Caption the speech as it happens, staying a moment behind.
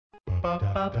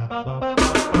Hi,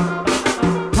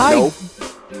 Nope.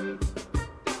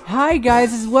 hi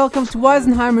guys, welcome to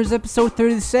Weisenheimer's episode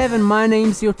 37. My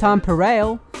name's Yotam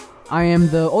Perel. I am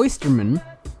the Oysterman,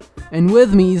 and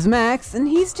with me is Max, and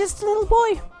he's just a little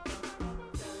boy.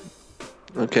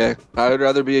 Okay. I would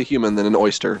rather be a human than an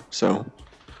oyster, so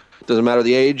doesn't matter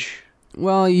the age.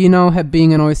 Well,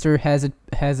 being an oyster has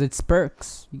its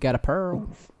perks. You got a pearl.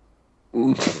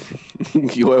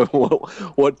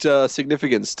 What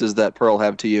significance does that pearl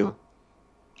have to you?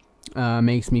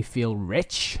 Makes me feel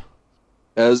rich.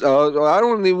 As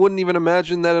wouldn't even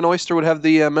imagine that an oyster would have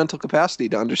the mental capacity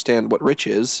to understand what rich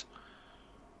is.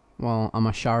 Well, I'm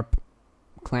a sharp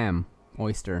clam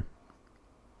oyster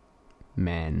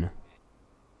man.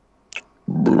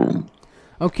 Boom.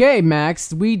 Okay,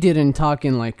 Max, we didn't talk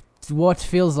in like what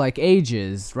feels like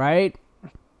ages, right?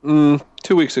 2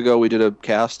 weeks ago we did a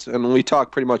cast, and we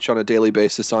talk pretty much on a daily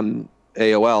basis on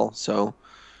AOL. So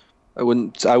I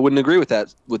wouldn't agree with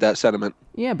that sentiment.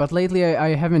 Yeah, but lately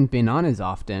I haven't been on as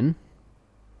often.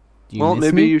 Do you Well,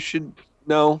 miss maybe me? you should.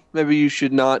 No, maybe you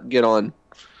should not get on.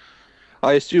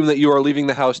 I assume that you are leaving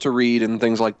the house to read and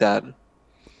things like that.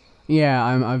 Yeah,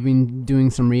 I've been doing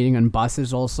some reading on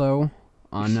buses also,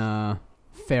 on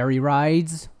ferry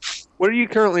rides. What are you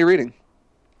currently reading?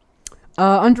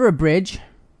 Under a bridge,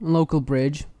 a local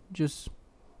bridge. Just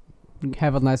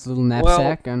have a nice little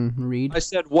knapsack and read. I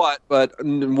said what, but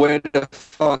way to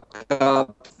fuck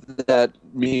up that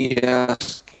me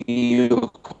asking you a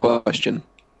question.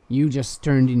 You just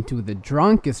turned into the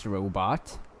drunkest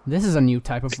robot. This is a new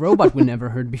type of robot we never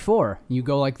heard before. You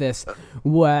go like this.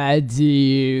 What do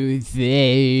you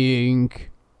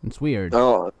think? It's weird.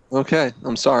 Oh, okay.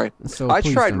 I'm sorry. So I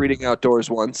please tried don't. reading outdoors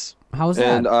once, How's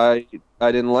and that?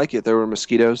 I didn't like it. There were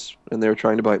mosquitoes, and they were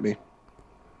trying to bite me.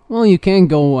 Well, you can't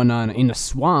go in a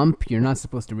swamp. You're not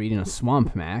supposed to read in a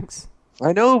swamp, Max.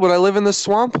 I know, but I live in the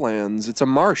swamplands. It's a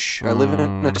marsh. I live in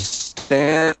Mm. a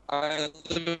stand. I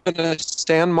live in a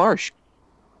stand marsh.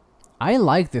 I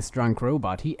like this drunk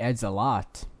robot. He adds a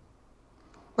lot.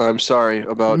 I'm sorry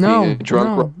about No, being a drunk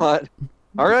no. robot.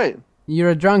 All right. You're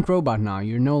a drunk robot now.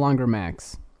 You're no longer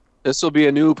Max. This will be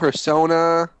a new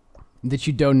persona That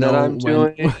you don't that know I'm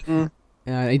when. doing.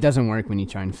 It doesn't work when you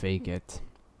try and fake it.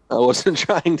 I wasn't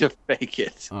trying to fake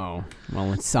it. Oh,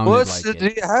 well, it sounded like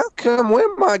it. How come, when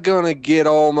am I going to get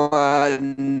all my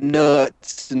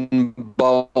nuts and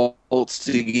bolts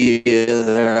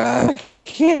together? I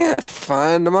can't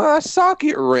find my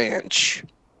socket wrench.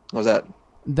 How's that?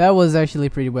 That was actually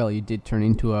pretty well. You did turn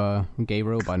into a gay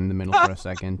robot in the middle for a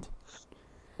second.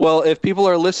 Well, if people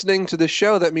are listening to this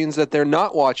show, that means that they're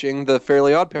not watching the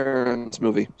Fairly Odd Parents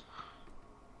movie.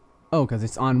 Oh, because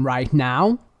it's on right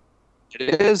now?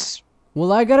 It is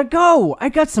Well, I gotta go. I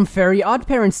got some Fairy Odd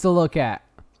Parents to look at.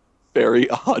 Very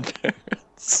Odd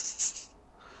Parents.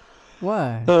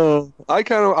 What?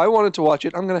 I wanted to watch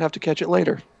it. I'm gonna have to catch it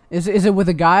later. Is it with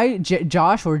a guy,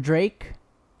 Josh or Drake?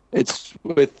 It's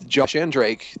with Josh and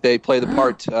Drake. They play the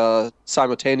part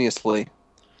simultaneously.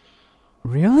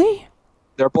 Really?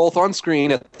 They're both on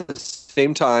screen at the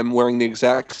same time, wearing the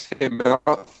exact same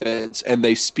outfits, and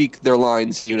they speak their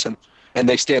lines in unison, and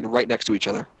they stand right next to each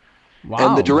other. Wow.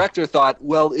 And the director thought,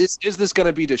 well, is this going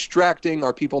to be distracting?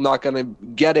 Are people not going to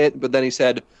get it? But then he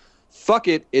said, fuck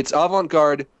it, it's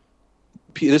avant-garde.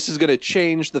 This is going to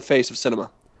change the face of cinema.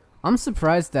 I'm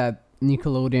surprised that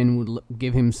Nickelodeon would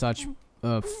give him such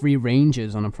free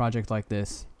ranges on a project like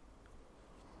this.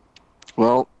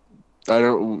 Well,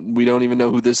 we don't even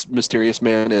know who this mysterious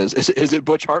man is. Is it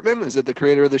Butch Hartman? Is it the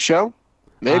creator of the show?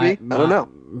 Maybe. I don't know.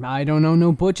 I don't know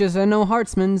no Butches and no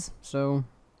Hartzmans, so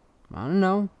I don't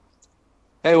know.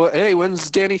 Hey, when's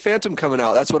Danny Phantom coming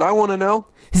out? That's what I want to know.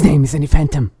 His name is Danny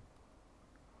Phantom.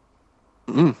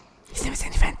 Mm. His name is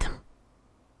Danny Phantom.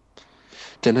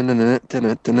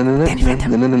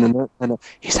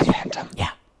 He's a phantom. Yeah.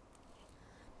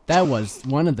 That was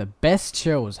one of the best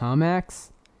shows, huh,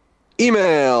 Max?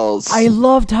 Emails. I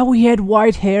loved how he had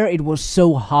white hair. It was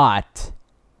so hot.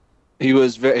 He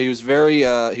was very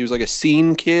he was like a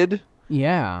scene kid.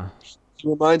 Yeah. He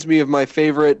reminds me of my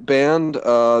favorite band,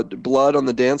 Blood on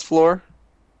the Dance Floor.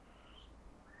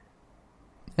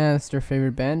 Yeah, that's their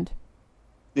favorite band.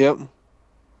 Yep.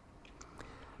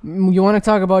 You want to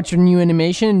talk about your new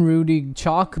animation, Rudy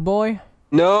Chalk Boy?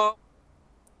 No,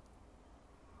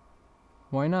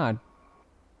 Why not?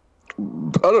 I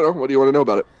don't know. What do you want to know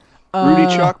about it? Rudy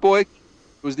Chalkboy? It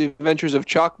was the adventures of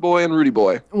Chalkboy and Rudy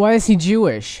Boy. Why is he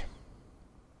Jewish?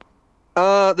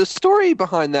 The story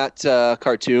behind that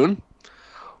cartoon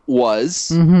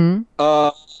was Mm-hmm.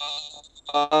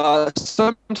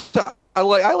 sometimes I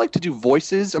like to do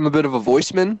voices. I'm a bit of a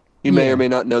voiceman. You may Yeah. or may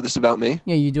not know this about me.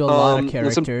 Yeah, you do a lot of Listen,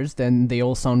 characters, then they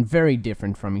all sound very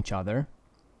different from each other.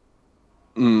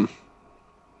 I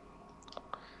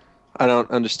don't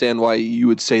understand why you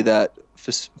would say that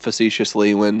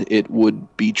facetiously when it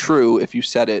would be true if you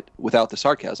said it without the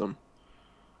sarcasm.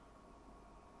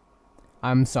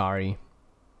 I'm sorry.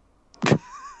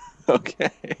 Okay.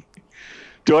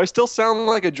 Do I still sound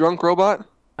like a drunk robot?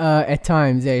 At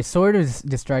times, yeah, it's sort of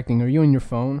distracting. Are you on your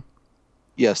phone?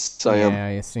 Yes, I Yeah, am. I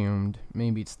assumed.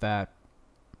 Maybe it's that.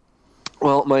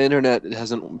 Well, my internet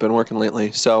hasn't been working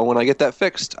lately, so when I get that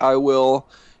fixed, I will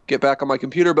get back on my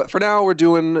computer. But for now, we're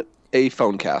doing a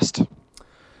phone cast.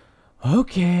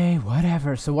 Okay,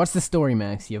 whatever. So what's the story,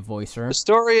 Max, you voicer? The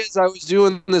story is I was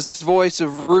doing this voice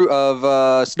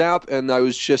of Snap, and I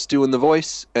was just doing the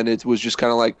voice, and it was just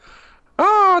kind of like,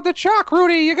 "Oh, the chalk,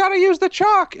 Rudy, you got to use the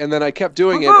chalk." And then I kept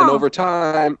doing it, and over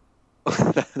time,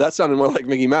 that sounded more like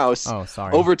Mickey Mouse. Oh,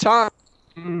 sorry. Over time,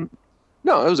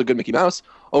 no, it was a good Mickey Mouse.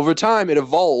 Over time, it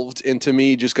evolved into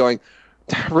me just going,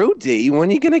 "Rudy, when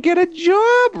are you gonna get a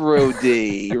job,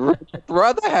 Rudy?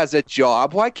 Brother has a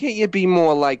job. Why can't you be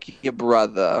more like your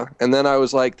brother?" And then I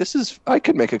was like, I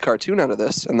could make a cartoon out of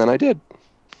this, and then I did.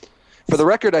 For the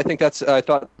record, I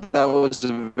thought that was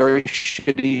a very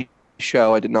shitty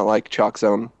show. I did not like Chalk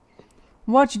Zone.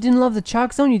 What, you didn't love the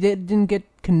Chalk Zone? You didn't get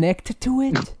connected to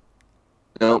it?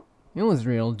 No. It was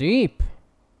real deep.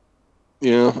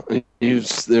 You know,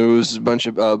 there was a bunch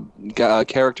of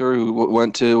character who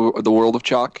went to the world of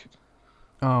Chalk.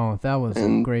 Oh, that was a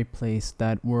And- great place,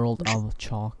 that world of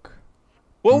chalk.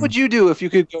 What would you do if you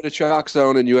could go to Chalk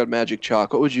Zone and you had magic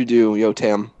chalk? What would you do, Yo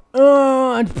Tam?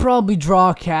 I'd probably draw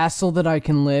a castle that I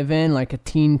can live in, like a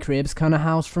teen cribs kind of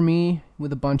house for me,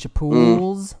 with a bunch of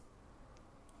pools.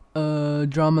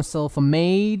 Draw myself a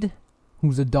maid,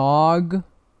 who's a dog,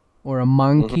 or a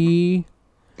monkey.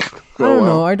 I don't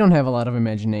know, I don't have a lot of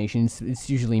imagination. It's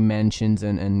usually mansions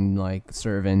and like,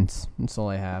 servants. That's all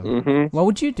I have. What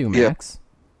would you do, Yeah. Max?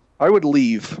 I would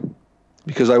leave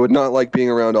because I would not like being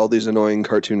around all these annoying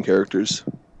cartoon characters.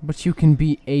 But you can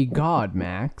be a god,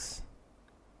 Max.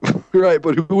 Right,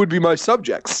 but who would be my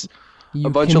subjects? You A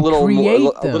bunch can of little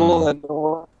create them. little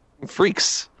annoying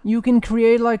freaks. You can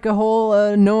create like a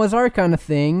whole Noah's Ark kind of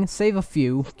thing. Save a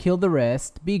few, kill the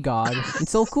rest, be God.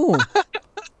 It's so cool.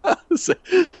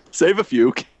 Save a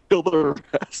few, kill the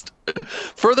rest.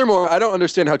 Furthermore, I don't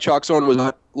understand how Chalk Zone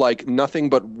was like nothing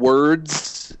but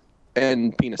words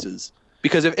and penises.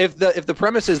 Because if the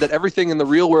premise is that everything in the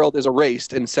real world is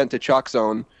erased and sent to Chalk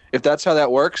Zone, if that's how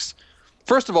that works,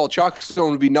 first of all, Chalk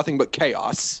Zone would be nothing but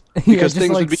chaos. Yeah, Because just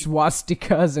things like would be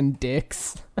swastikas and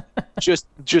dicks.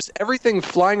 just everything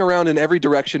flying around in every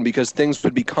direction because things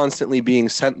would be constantly being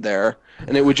sent there,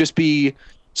 and it would just be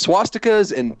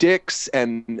swastikas and dicks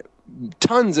and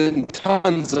tons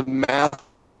of math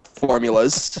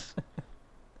formulas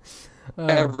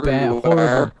everywhere.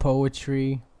 Horrible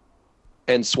poetry.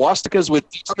 And swastikas with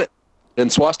dicks on it, and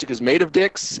swastikas made of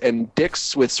dicks, and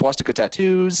dicks with swastika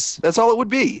tattoos. That's all it would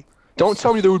be. Don't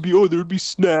tell me there would be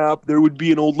Snap, there would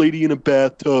be an old lady in a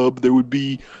bathtub, there would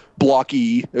be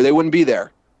Blocky. They wouldn't be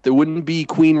there. There wouldn't be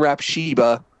Queen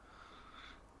Rapsheba.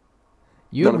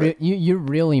 None of it. You're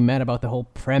really mad about the whole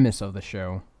premise of the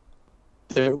show.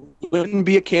 There wouldn't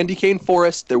be a candy cane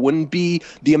forest. There wouldn't be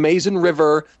the Amazing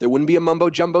River. There wouldn't be a mumbo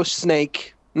jumbo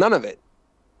snake. None of it.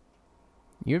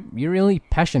 You're really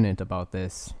passionate about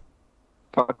this.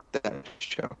 Fuck that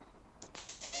show.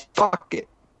 Fuck it.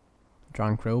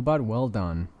 Drunk Robot, well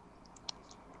done.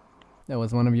 That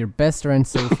was one of your best runs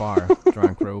so far,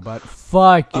 Drunk Robot.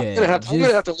 Fuck it. I'm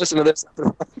gonna have to listen to this.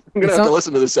 I'm gonna have to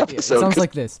listen to this episode. It sounds 'cause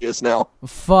like this. Yes, now.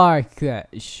 Fuck that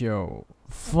show.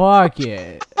 Fuck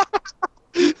it.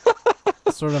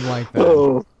 Sort of like that.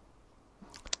 Oh.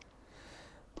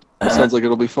 Sounds like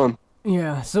it'll be fun.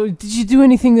 Yeah, so did you do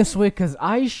anything this week? Because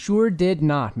I sure did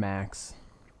not, Max.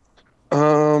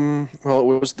 Well,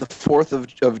 it was the 4th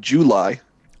of July.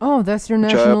 Oh, that's your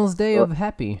National's Day of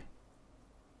Happy.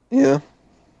 Yeah.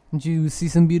 Did you see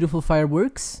some beautiful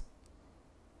fireworks?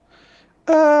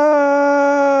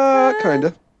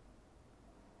 Kinda.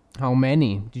 How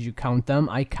many? Did you count them?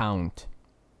 I count.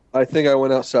 I think I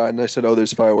went outside and I said, "Oh,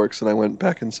 there's fireworks," and I went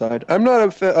back inside. I'm not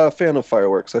a fan of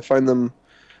fireworks. I find them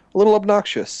a little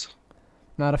obnoxious.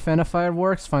 Not a fan of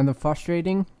fireworks? Find them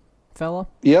frustrating, fella?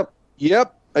 Yep,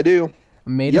 I do. I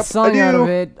made a song out of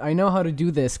it. I know how to do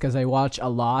this because I watch a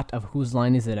lot of Whose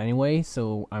Line Is It Anyway,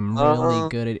 so I'm really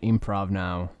good at improv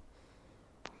now.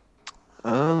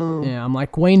 Oh. Yeah, I'm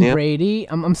like Wayne Brady.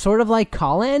 I'm sort of like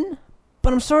Colin,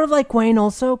 but I'm sort of like Wayne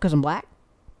also because I'm black.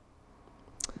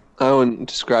 I wouldn't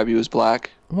describe you as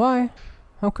black. Why?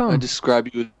 How I come? describe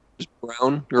you as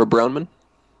brown. You're a brown man.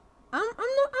 I'm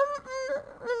not.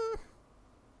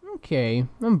 Okay,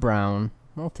 I'm brown.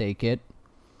 I'll take it.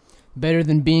 Better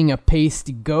than being a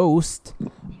pasty ghost.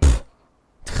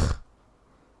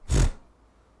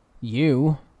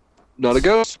 You. Not a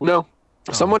ghost. No.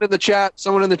 Oh. Someone in the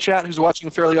chat who's watching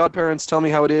Fairly Odd Parents, tell me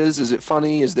how it is. Is it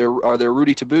funny? Are there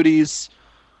Rudy to booties?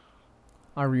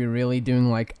 Are we really doing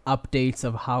like updates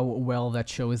of how well that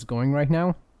show is going right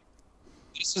now?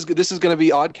 This is going to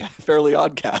be Fairly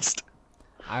Oddcast.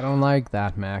 I don't like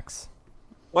that, Max.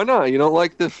 Why not? You don't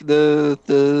like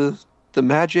the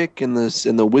magic and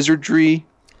the wizardry?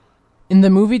 In the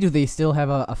movie, do they still have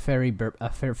a fairy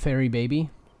baby?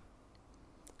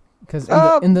 Because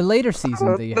in the later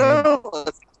season they had.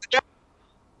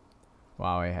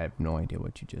 Wow, I have no idea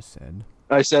what you just said.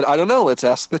 I said I don't know. Let's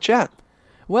ask the chat.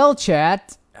 Well,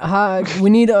 chat, we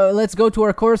need. Let's go to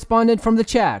our correspondent from the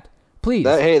chat, please.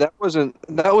 That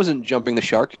wasn't jumping the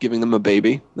shark, giving them a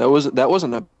baby. That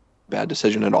wasn't a bad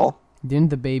decision at all.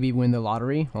 Didn't the baby win the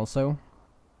lottery also?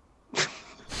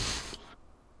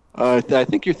 I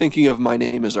think you're thinking of My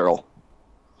Name Is Earl.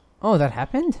 Oh, that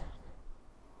happened?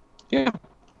 Yeah.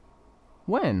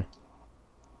 When?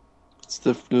 It's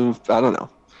I don't know.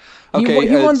 Okay,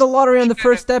 he won the lottery on the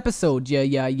first episode.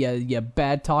 Yeah,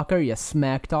 bad talker, yeah,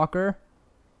 smack talker.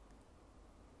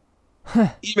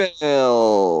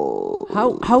 Email.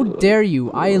 How dare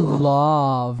you? I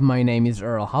love My Name Is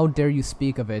Earl. How dare you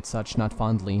speak of it such not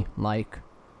fondly? Like.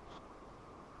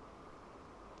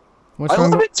 I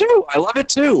love it too. I love it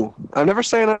too. I'm never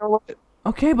saying I don't love it.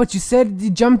 Okay, but you said you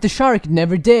jumped the shark. It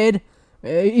never did.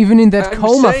 Even in that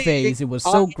coma phase, it was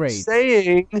so great.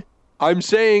 I'm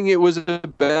saying it was a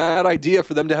bad idea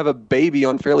for them to have a baby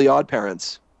on Fairly Odd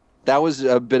Parents. That was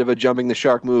a bit of a jumping the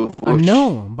shark move. I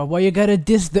know, but why you gotta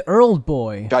diss the Earl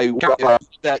boy?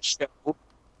 That show.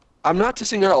 I'm not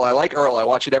dissing Earl. I like Earl. I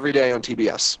watch it every day on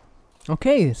TBS.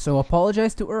 Okay, so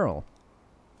apologize to Earl.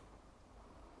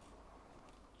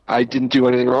 I didn't do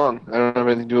anything wrong. I don't have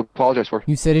anything to apologize for.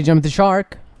 You said he jumped the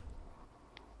shark.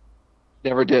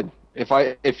 Never did.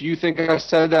 If you think I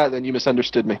said that, then you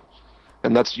misunderstood me,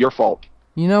 and that's your fault.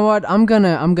 You know what? I'm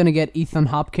gonna get Ethan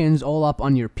Hopkins all up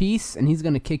on your piece, and he's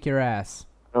gonna kick your ass.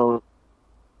 Oh,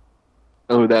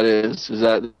 know who that is? Is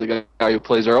that the guy who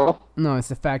plays Earl? No, it's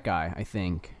the fat guy, I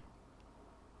think.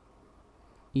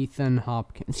 Ethan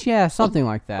Hopkins. Yeah, something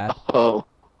like that. Oh.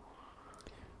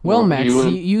 Well, Max,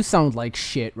 you sound like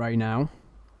shit right now.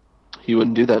 He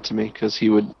wouldn't do that to me, because he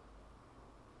would...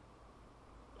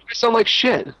 I sound like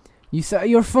shit.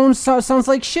 Your phone sounds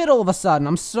like shit all of a sudden.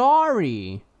 I'm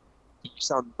sorry. You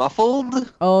sound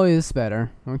muffled? Oh, it's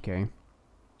better. Okay.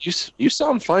 You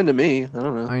sound fine to me. I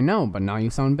don't know. I know, but now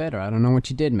you sound better. I don't know what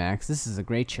you did, Max. This is a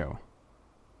great show.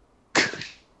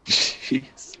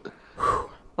 Jeez.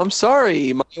 I'm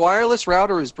sorry. My wireless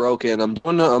router is broken. I'm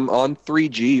on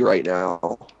 3G right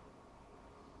now.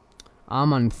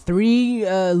 I'm on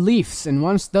 3 Leafs, and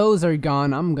once those are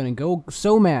gone, I'm gonna go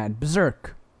so mad.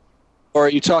 Berserk. Or are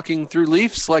you talking through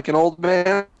Leafs like an old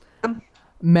man?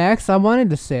 Max, I wanted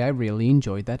to say I really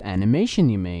enjoyed that animation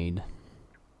you made.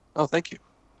 Oh, thank you.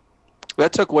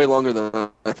 That took way longer than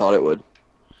I thought it would.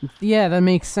 Yeah, that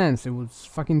makes sense. It was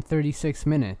fucking 36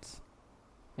 minutes.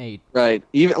 8. Right.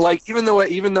 Even though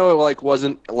it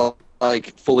wasn't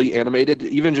like fully animated,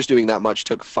 even just doing that much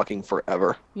took fucking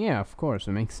forever. Yeah, of course,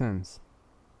 it makes sense.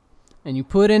 And you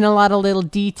put in a lot of little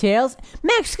details.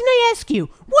 Max, can I ask you,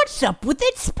 what's up with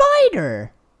that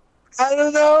spider? I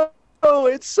don't know. Oh,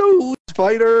 it's so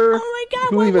spider. Oh my god,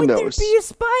 Who why even would knows? there be a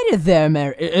spider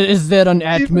there, Is that an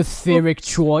atmospheric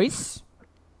choice?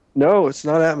 No, it's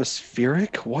not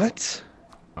atmospheric. What?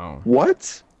 Oh.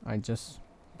 What? I just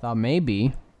thought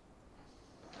maybe.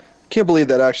 Can't believe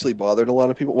that actually bothered a lot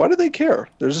of people. Why do they care?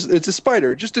 It's a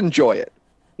spider. Just enjoy it.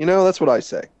 You know, that's what I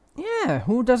say. Yeah,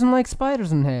 who doesn't like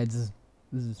spiders and heads?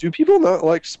 Do people not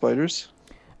like spiders?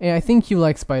 Yeah, I think you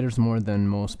like spiders more than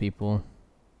most people.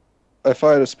 If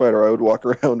I had a spider, I would walk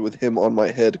around with him on my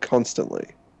head constantly.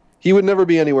 He would never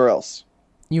be anywhere else.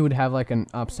 You would have like an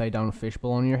upside down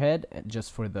fishbowl on your head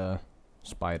just for the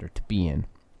spider to be in.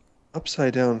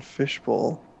 Upside down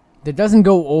fishbowl. That doesn't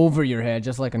go over your head,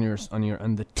 just like on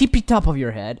the tippy top of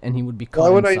your head, and he would be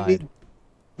caught inside.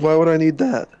 Why would I need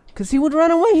that? Because he would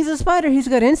run away. He's a spider. He's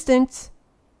got instincts.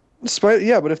 Spider,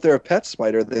 yeah, but if they're a pet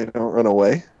spider, they don't run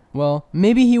away. Well,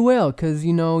 maybe he will, because,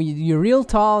 you know, you're real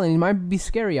tall, and it might be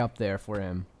scary up there for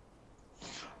him.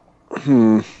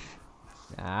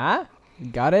 Ah,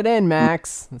 got it in,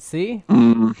 Max. See?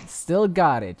 Still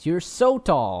got it. You're so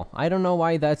tall. I don't know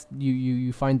why that's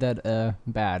you find that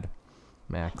bad,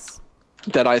 Max.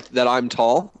 That I'm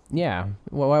tall? Yeah.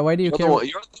 Why do you care?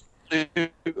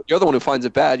 You're the one who finds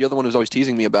it bad. You're the one who's always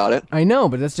teasing me about it. I know,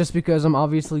 but that's just because I'm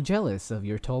obviously jealous of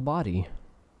your tall body.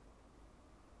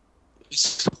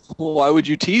 Why would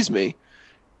you tease me?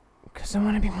 Because I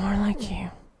want to be more like you.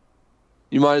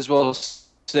 You might as well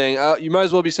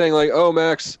be saying like, "Oh,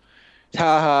 Max,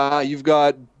 haha, you've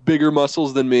got bigger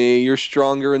muscles than me. You're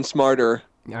stronger and smarter."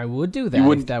 I would do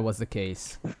that if that was the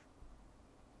case.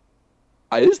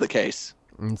 It is the case.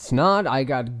 It's not. I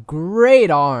got great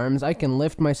arms. I can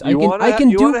lift myself. You want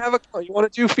to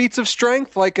do feats of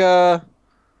strength like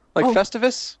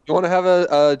Festivus? You want to have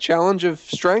a challenge of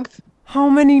strength? How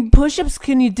many push-ups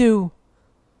can you do?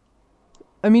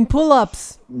 I mean,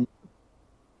 pull-ups.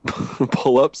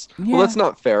 Pull-ups? Yeah. Well, that's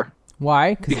not fair.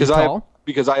 Why? Because I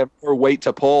have more weight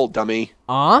to pull, dummy.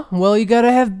 Well, you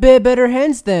gotta have better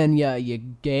hands then, you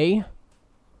gay.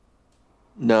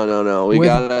 No. We would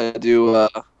have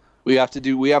to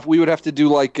do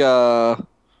like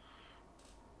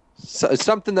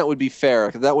something that would be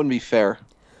fair. That wouldn't be fair.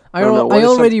 I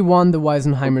already won the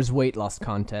Weisenheimer's weight loss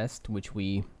contest, which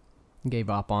we gave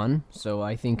up on, so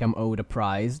I think I'm owed a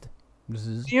prize. How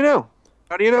do you know?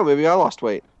 How do you know? Maybe I lost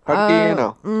weight. How do you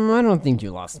know? I don't think you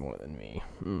lost more than me.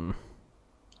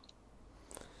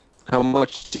 How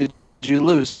much did you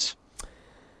lose?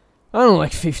 I don't know,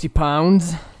 like 50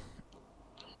 pounds.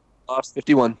 Lost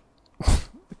 51.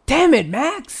 Damn it,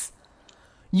 Max!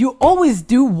 You always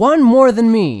do one more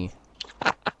than me.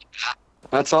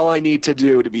 That's all I need to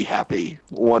do to be happy.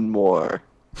 One more.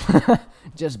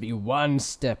 Just be one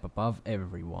step above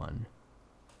everyone.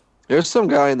 There's some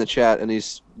guy in the chat, and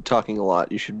he's talking a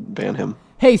lot. You should ban him.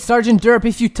 Hey, Sergeant Derp,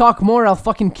 if you talk more, I'll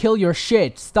fucking kill your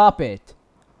shit. Stop it.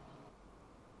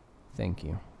 Thank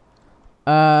you.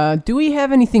 Do we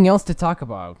have anything else to talk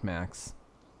about, Max?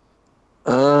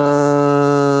 We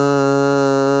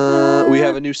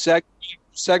have a new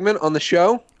segment on the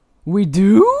show. We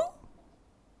do?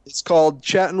 It's called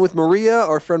Chatting with Maria.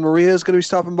 Our friend Maria is going to be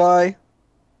stopping by.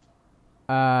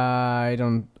 I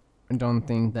don't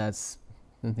think that's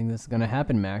gonna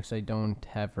happen, Max. I don't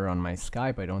have her on my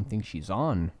Skype. I don't think she's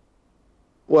on.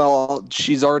 Well,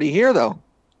 she's already here, though.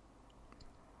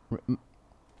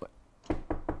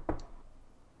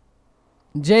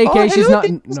 JK, she's not.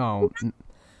 No,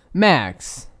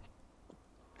 Max.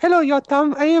 Hello,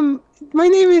 Yotam. My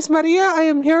name is Maria. I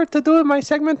am here to do my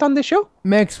segment on the show.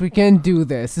 Max, we can't do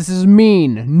this. This is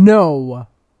mean. No.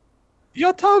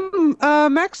 Yotam,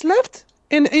 Max left,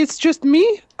 and it's just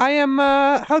me. I am,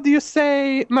 how do you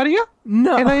say, Maria?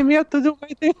 No. And I am here to do my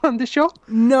thing on the show.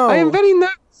 No. I am very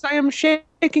nervous. I am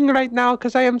shaking right now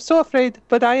because I am so afraid,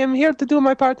 but I am here to do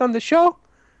my part on the show,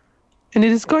 and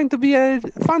it is going to be a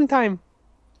fun time.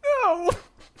 No.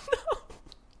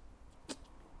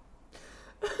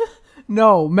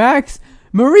 No, Max.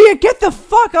 Maria, get the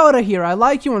fuck out of here. I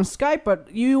like you on Skype, but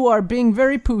you are being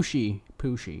very pushy.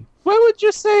 Why would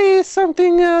you say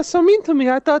something so mean to me?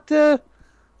 I thought I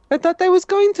was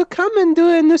going to come and do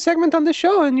a new segment on the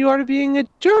show, and you are being a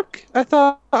jerk. I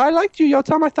thought I liked you,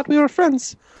 Yotam. I thought we were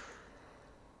friends.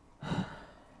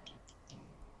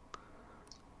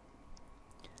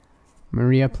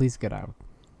 Maria, please get out.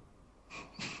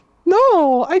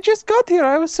 No, I just got here.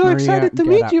 I was so Maria, excited to get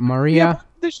meet out. you. Maria.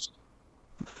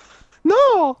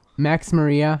 No! Max,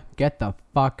 Maria, get the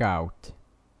fuck out.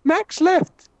 Max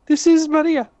left. This is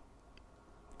Maria.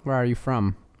 Where are you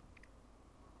from?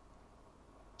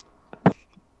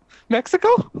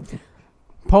 Mexico?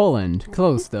 Poland.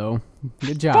 Close, though.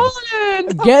 Good job.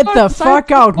 Poland! Get the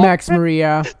fuck out, Max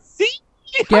Maria. See?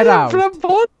 Get I am out. from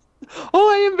Poland.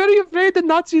 Oh, I am very afraid the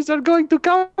Nazis are going to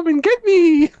come and get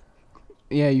me.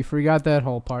 Yeah, you forgot that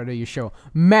whole part of your show.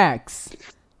 Max,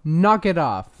 knock it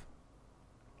off.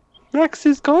 Max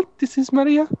is gone. This is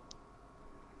Maria.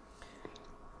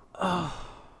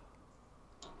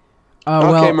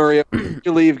 Okay, Maria,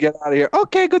 you leave. Get out of here.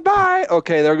 Okay, goodbye.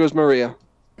 Okay, there goes Maria.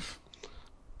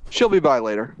 She'll be by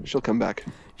later. She'll come back.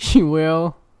 She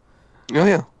will. Oh,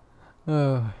 yeah.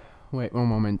 Wait 1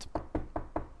 moment.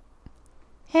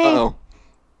 Hey, Uh-oh.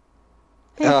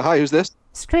 Hi, who's this?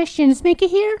 it's Christian. Is Mickey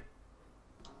here?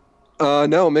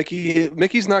 No,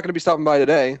 Mickey's not going to be stopping by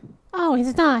today. Oh,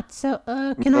 he's not. So,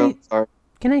 Sorry.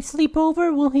 can I sleep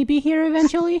over? Will he be here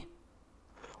eventually?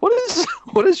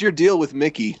 What is your deal with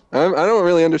Mickey? I don't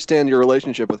really understand your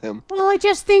relationship with him. Well, I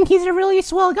just think he's a really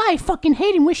swell guy. I fucking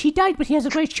hate him. Wish he died, but he has a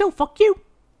great show. Fuck you.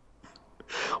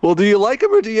 Well, do you like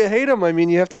him or do you hate him? I mean,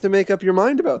 you have to make up your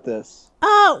mind about this.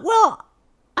 Well,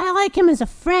 I like him as a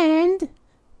friend,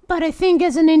 but I think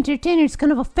as an entertainer, it's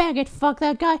kind of a faggot. Fuck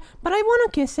that guy. But I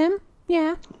want to kiss him.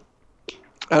 Yeah.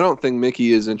 I don't think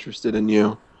Mickey is interested in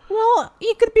you. Well,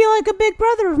 he could be like a big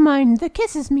brother of mine that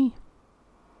kisses me.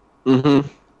 Mm-hmm.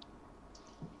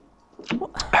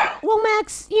 Well,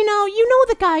 Max, you know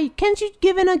the guy. Can't you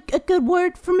give in a good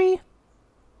word for me?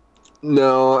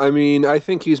 No, I mean, I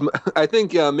think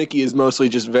Mickey is mostly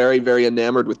just very, very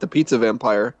enamored with the pizza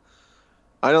vampire.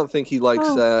 I don't think he likes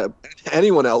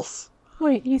anyone else.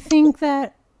 Wait, you think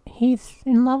that he's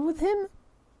in love with him?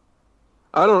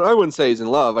 I wouldn't say he's in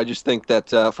love. I just think that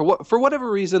for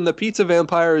whatever reason, the pizza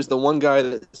vampire is the one guy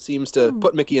that seems to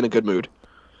put Mickey in a good mood.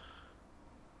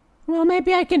 Well,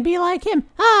 maybe I can be like him.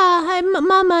 Ah, hi,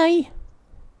 Mama.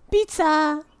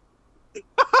 Pizza.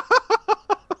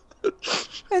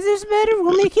 Is this better?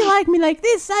 Will Mickey like me like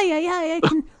this?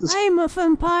 I'm a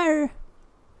vampire.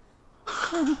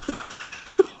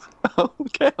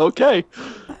 Okay.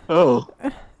 Oh.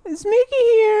 Is Mickey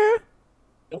here?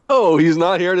 Oh, he's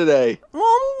not here today.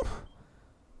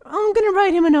 I'm gonna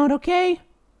write him a note, okay?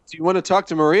 Do you want to talk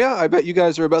to Maria? I bet you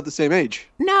guys are about the same age.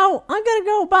 No, I'm gonna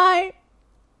go. Bye.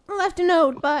 I left a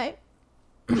note. Bye.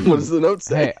 What does the note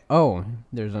say? Hey,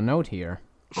 there's a note here.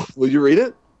 Will you read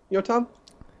it, Tom?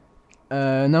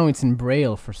 No, it's in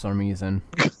Braille for some reason.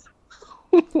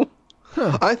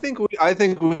 I think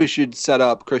we should set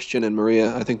up Christian and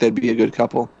Maria. I think they'd be a good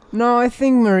couple. No, I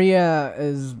think Maria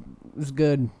is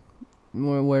good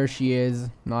where she is,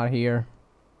 not here.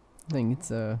 I think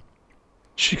it's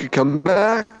She could come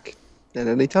back at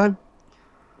any time.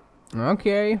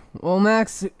 Okay. Well,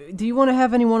 Max, do you want to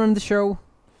have anyone on the show?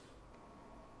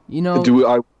 Do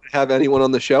I have anyone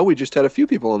on the show? We just had a few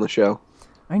people on the show.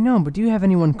 I know, but do you have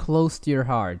anyone close to your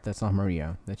heart that's not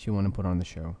Maria that you want to put on the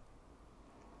show?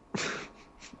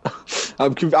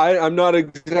 I'm not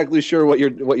exactly sure what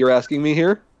you're asking me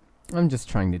here. I'm just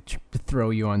trying to throw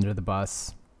you under the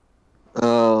bus.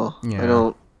 Oh, Yeah. I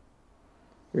don't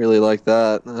really like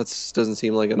that. That doesn't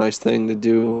seem like a nice thing to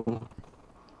do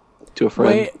to a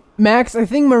friend. Wait, Max, I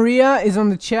think Maria is on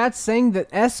the chat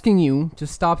asking you to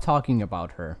stop talking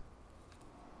about her.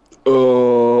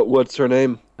 What's her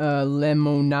name?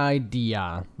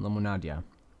 Lemonadia.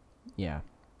 Yeah.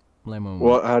 Lemon.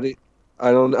 What? How do you,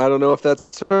 I don't know if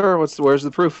that's her. Where's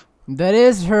the proof? That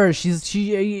is her.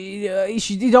 She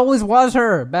it always was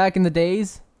her back in the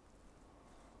days.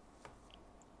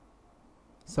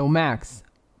 So Max,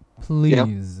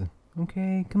 please.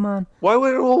 Okay, come on. Why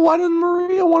didn't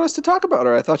Maria want us to talk about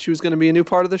her? I thought she was going to be a new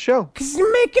part of the show. 'Cause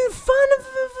you're making fun of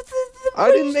the I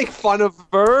didn't make fun of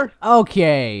her.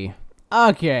 Okay,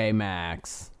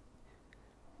 Max.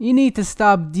 You need to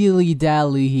stop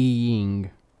dilly-dallying.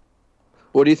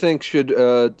 What do you think? Should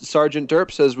Sergeant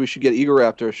Derp says we should get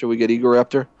Egoraptor? Should we get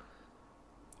Egoraptor?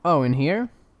 Oh, in here?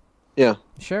 Yeah.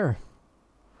 Sure.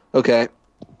 Okay.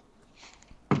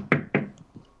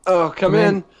 Oh, come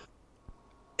in.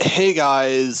 Hey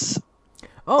guys.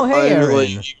 Oh, hey, I'm Aaron.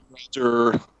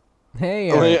 Egoraptor.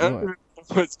 Hey, Oh, hey, I Aaron. don't know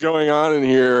what's going on in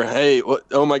here? Hey, what?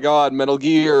 Oh my God, Metal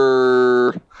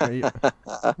Gear.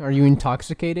 Are you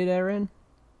intoxicated, Aaron?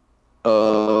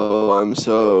 Oh, I'm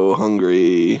so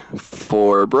hungry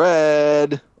for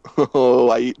bread. Oh,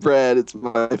 I eat bread. It's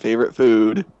my favorite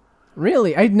food.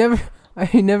 Really? I never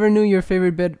knew your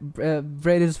favorite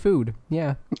bread is food.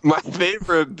 Yeah. My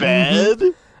favorite bed?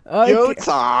 Yo,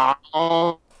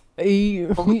 Tom.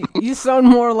 You sound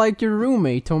more like your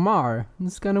roommate, Tomar.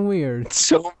 It's kind of weird.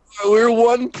 So we're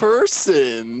one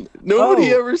person.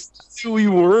 Nobody ever said we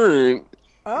weren't.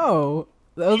 Oh,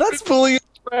 that's pulling a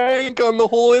prank on the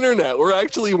whole internet. We're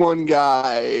actually one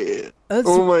guy.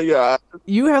 Oh my God.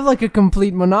 You have like a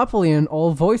complete monopoly on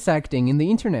all voice acting in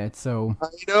the internet, so. I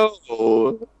know.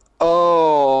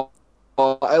 Oh,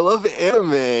 I love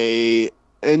anime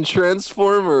and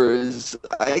Transformers.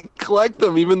 I collect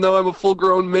them even though I'm a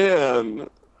full-grown man.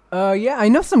 Yeah, I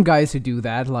know some guys who do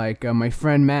that, like my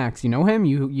friend Max. You know him?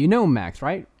 You know Max,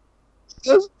 right? He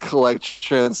doesn't collect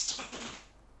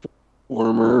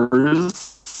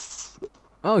Transformers.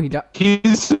 Oh, he does.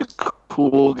 He's a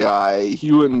cool guy.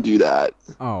 He wouldn't do that.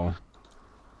 Oh.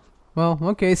 Well,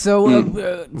 okay,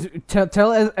 so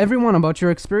tell everyone about your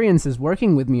experiences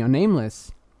working with me on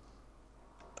Nameless.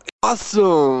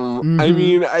 Awesome. I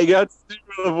mean, I got to do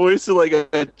the voice of like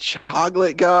a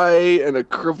chocolate guy and a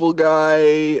cripple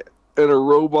guy and a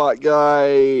robot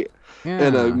guy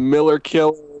and a Miller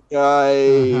Killer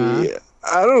guy.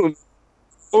 I don't know.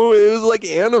 Oh, it was like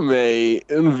anime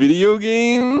and video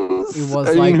games. It was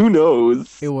I like, mean, who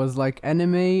knows? It was like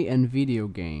anime and video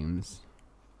games.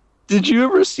 Did you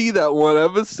ever see that one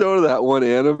episode of that one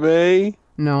anime?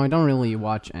 No, I don't really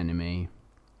watch anime.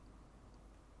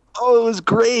 Oh, it was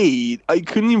great. I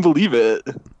couldn't even believe it.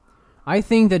 I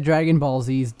think that Dragon Ball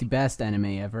Z is the best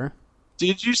anime ever.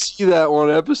 Did you see that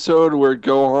one episode where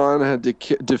Gohan had to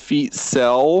defeat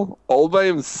Cell all by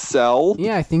himself?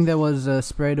 Yeah, I think that was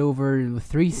spread over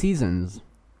 3 seasons.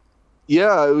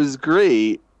 Yeah, it was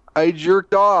great. I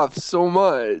jerked off so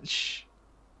much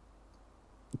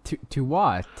To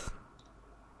what?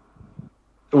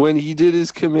 when he did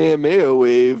his Kamehameha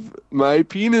wave. My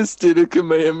penis did a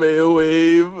Kamehameha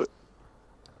wave.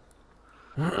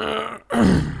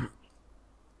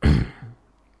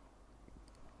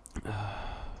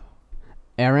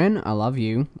 Aaron, I love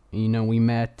you. You know, we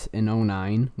met in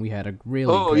 '09. We had a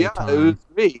really Oh great yeah, time. it was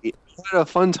great. We had a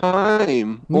fun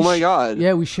time. We Oh my sh- god.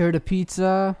 Yeah, we shared a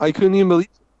pizza. I couldn't even believe.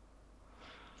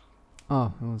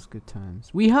 Oh, that was good times.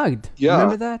 We hugged. Yeah.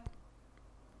 Remember that?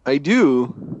 I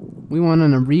do. We went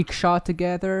on a rickshaw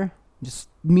together. Just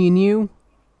me and you.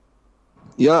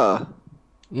 Yeah.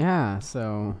 Yeah,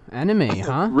 so anime,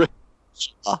 huh?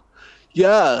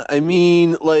 Yeah, I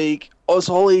mean, like, us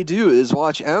all I do is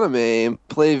watch anime and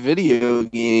play video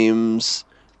games.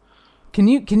 Can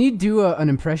you do an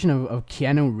impression of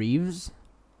Keanu Reeves?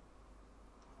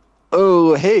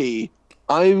 Oh, hey,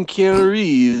 I'm Keanu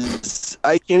Reeves.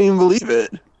 I can't even believe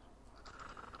it.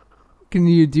 Can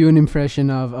you do an impression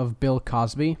of Bill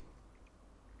Cosby?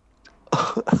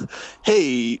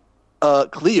 Hey,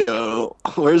 Cleo,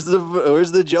 where's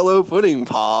the Jello pudding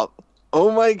pop?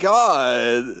 Oh my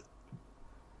god.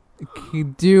 Can you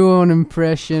do an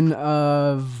impression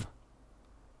of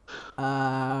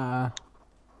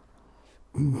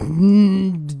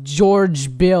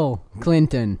George Bill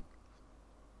Clinton?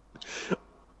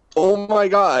 Oh my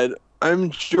god.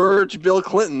 I'm George Bill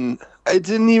Clinton. I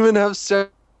didn't even have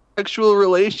sexual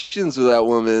relations with that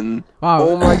woman. Wow.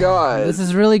 Oh my god. This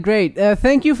is really great.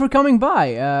 Thank you for coming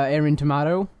by, Aaron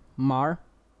Tomato Mar.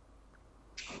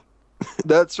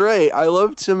 That's right. I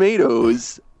love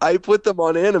tomatoes. I put them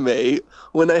on anime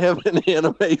when I have an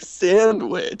anime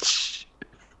sandwich.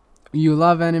 You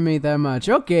love anime that much.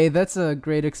 Okay, that's a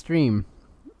great extreme.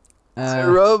 I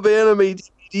rub anime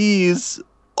DVDs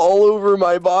all over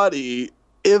my body.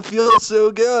 It feels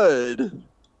so good.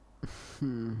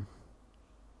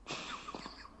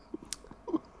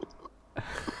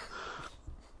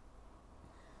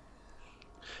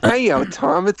 Hey, yo,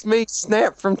 Tom, it's me,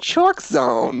 Snap from Chalk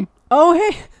Zone. Oh,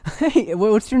 hey, hey,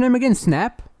 what's your name again?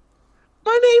 Snap?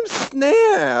 My name's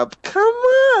Snap. Come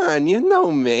on, you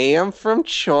know me. I'm from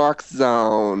Chalk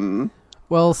Zone.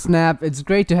 Well, Snap, it's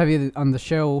great to have you on the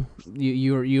show.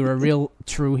 You're a real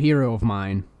true hero of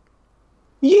mine.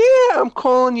 Yeah, I'm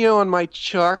calling you on my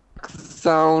Chalk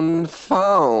Zone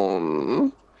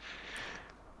phone.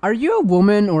 Are you a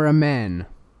woman or a man?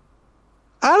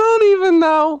 I don't even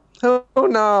know. Who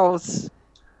knows?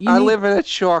 I need- live in a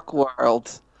chalk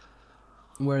world.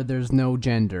 where there's no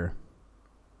gender.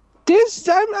 I'm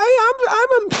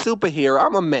a superhero.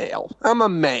 I'm a male. I'm a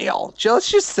male. Let's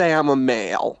just say I'm a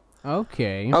male.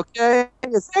 Okay. Okay?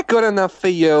 Is that good enough for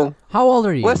you? How old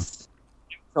are you? Listen,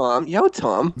 Tom. Yo,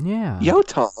 Tom. Yeah. Yo,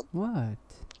 Tom. What?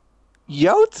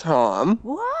 Yo, Tom.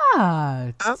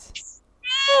 What?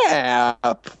 Yeah.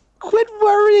 Quit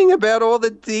worrying about all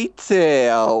the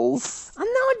details. I know.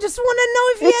 I just want to know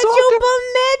if you It's all had your bar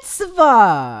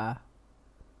mitzvah.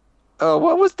 Oh,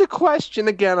 what was the question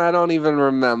again? I don't even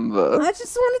remember. I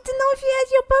just wanted to know if you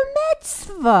had your bar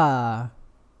mitzvah.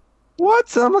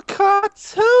 What? I'm a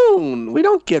cartoon. We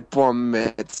don't get bar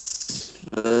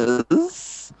mitzvahs.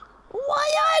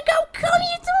 Why? How come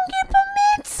you don't get bar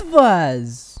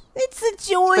mitzvahs? It's a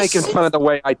Jewish. Making fun of the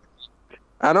way I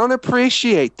don't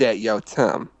appreciate that, yo,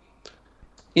 Tom.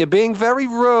 You're being very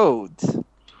rude.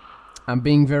 I'm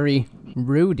being very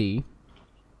rudy.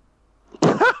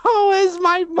 Oh, is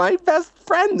my best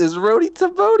friend is Rudy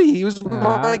Tabooty. He was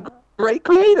my great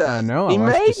creator. I know. He I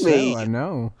watched made the me. show. I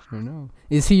know. I know.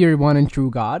 Is he your one and true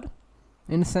God,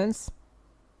 in a sense?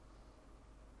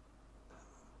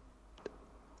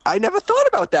 I never thought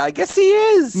about that. I guess he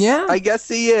is. Yeah. I guess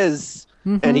he is.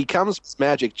 And he comes with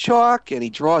magic chalk, and he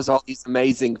draws all these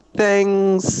amazing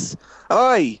things.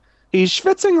 Oi, he's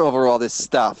schwitzing over all this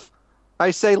stuff. I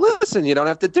say, listen, you don't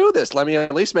have to do this. Let me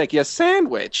at least make you a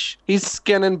sandwich. He's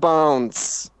skin and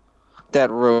bones. That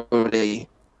Rudy.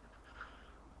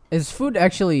 Is food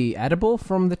actually edible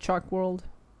from the chalk world?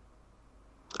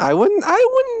 I wouldn't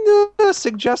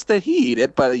suggest that he eat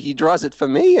it, but he draws it for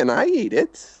me, and I eat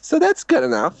it. So that's good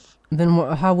enough. Then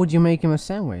how would you make him a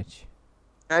sandwich?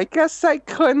 I guess I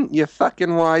couldn't, you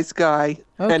fucking wise guy.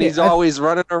 Okay, And he's always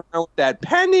running around with that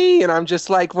penny, and I'm just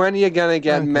like, when are you gonna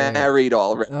get Okay. married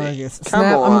already? Come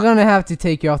Snap, on. I'm gonna have to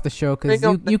take you off the show because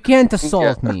you can't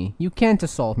assault me. You can't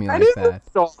assault me I like didn't that.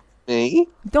 assault me.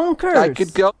 Don't curse. I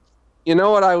could go. You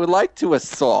know what I would like to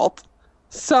assault?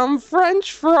 Some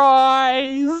French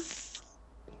fries.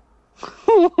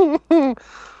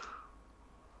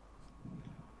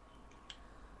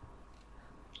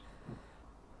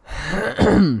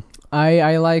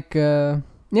 I like,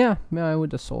 yeah, I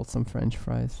would have sold some French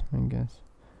fries, I guess.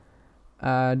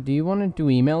 Do you want to do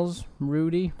emails,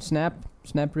 Rudy? Snap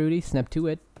Rudy, snap to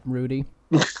it, Rudy.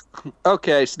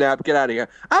 Okay, Snap, get out of here.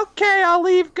 Okay, I'll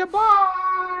leave.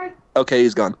 Goodbye. Okay,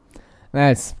 he's gone.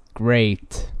 That's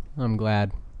great. I'm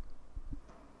glad.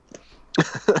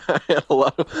 I had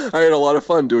a lot of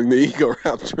fun doing the Ego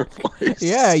Raptor voice.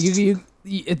 Yeah, you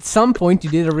at some point you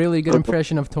did a really good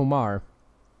impression of Tomar.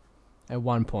 At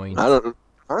one point.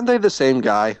 Aren't they the same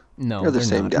guy? No, they're the they're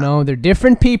same not. guy. No, they're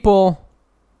different people.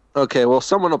 Okay, well,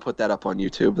 someone will put that up on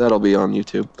YouTube. That'll be on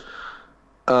YouTube.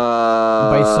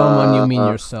 By someone you mean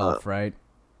yourself, right?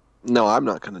 No, I'm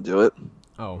not gonna do it.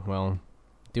 Oh, well,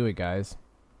 do it, guys.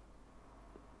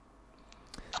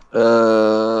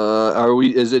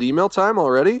 Is it email time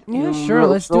already? Yeah, sure,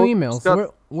 let's do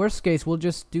emails. Worst case, we'll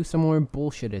just do some more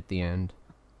bullshit at the end.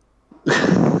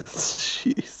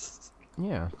 Jeez.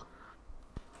 Yeah.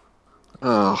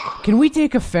 Oh. Can we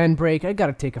take a fan break? I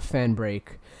gotta take a fan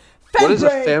break. What is a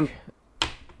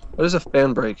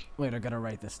fan break? Wait, I gotta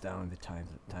write this down, the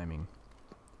timing.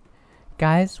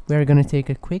 Guys, we're gonna take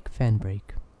a quick fan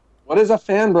break. What is a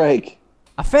fan break?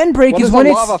 A fan break What is is when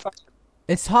a lava fan?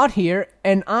 it's hot here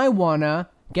and I wanna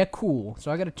get cool,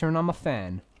 so I gotta turn on my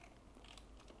fan.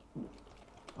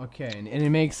 Okay, and it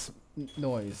makes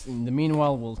noise. In the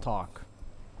meanwhile, we'll talk.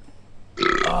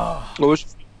 What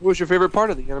was your favorite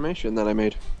part of the animation that I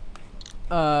made?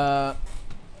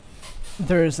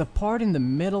 There's a part in the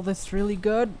middle that's really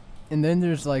good, and then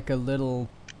there's like a little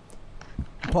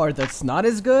part that's not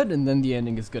as good, and then the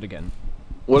ending is good again.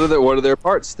 What are their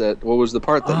parts what was the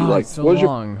part that you liked? It's so what was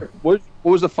long. What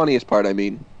was the funniest part, I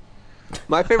mean?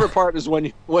 My favorite part is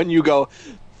when you go,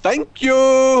 "Thank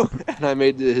you," and I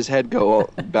made his head go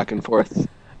back and forth.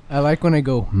 I like when I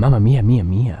go, "Mamma mia, mia,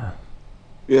 mia."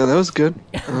 Yeah, that was good.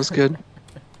 That was good.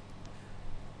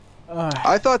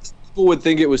 I thought people would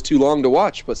think it was too long to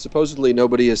watch, but supposedly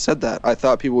nobody has said that. I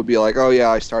thought people would be like, "Oh yeah,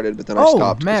 I started, but then I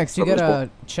stopped." Max, you gotta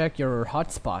check your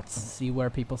hotspots, see where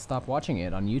people stop watching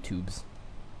it on YouTube's.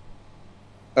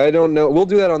 I don't know. We'll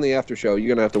do that on the after show. You're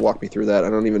gonna have to walk me through that. I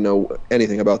don't even know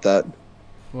anything about that.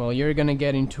 Well, you're gonna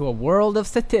get into a world of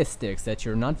statistics that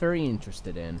you're not very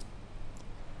interested in.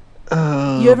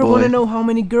 Oh, You ever want boy. to know how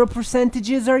many girl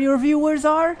percentages your viewers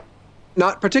are?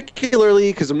 Not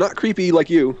particularly, because I'm not creepy like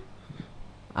you.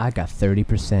 I got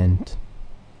 30%.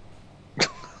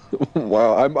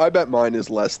 Wow, I bet mine is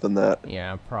less than that.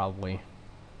 Yeah, probably.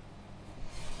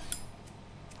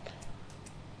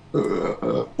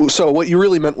 So what you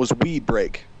really meant was weed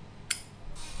break.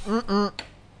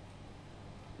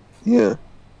 Yeah.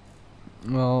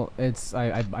 Well, it's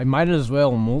I might as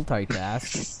well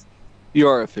multitask. You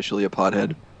are officially a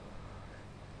pothead.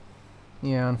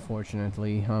 Yeah,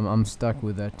 unfortunately, I'm stuck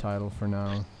with that title for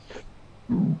now.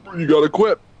 You gotta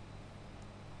quit.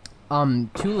 I'm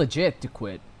too legit to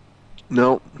quit.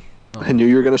 No. Oh. I knew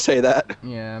you were gonna say that.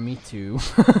 Yeah, me too.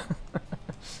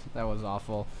 That was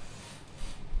awful.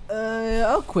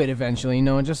 I'll quit eventually. You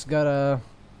know, I just gotta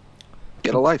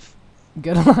Get a life.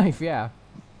 get a life. Yeah.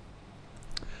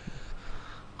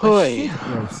 I Hoy. should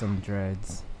grow some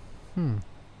dreads.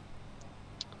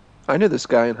 I knew this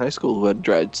guy in high school who had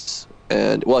dreads,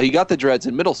 and well, he got the dreads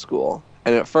in middle school,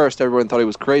 and at first everyone thought he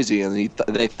was crazy, and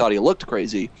they thought he looked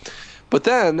crazy, but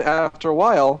then after a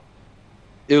while,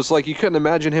 it was like you couldn't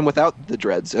imagine him without the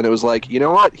dreads, and it was like, you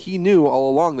know what? He knew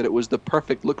all along that it was the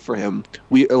perfect look for him.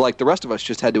 We, like the rest of us,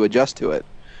 just had to adjust to it.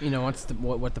 You know what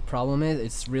the problem is?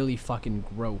 It's really fucking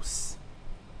gross.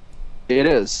 It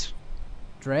is.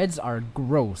 Dreads are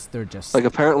gross. They're just Like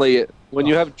apparently, when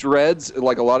you have dreads,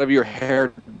 like a lot of your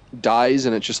hair dies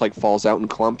and it just like falls out in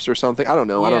clumps or something. I don't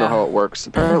know. I don't know Yeah. how it works.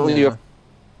 Apparently, Yeah.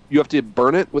 you have to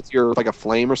burn it with your like a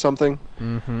flame or something.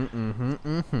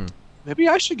 Maybe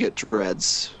I should get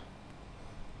dreads.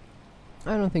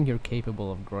 I don't think you're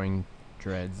capable of growing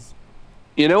dreads.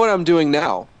 You know what I'm doing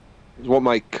now? Is what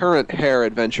my current hair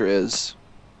adventure is.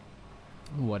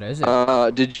 What is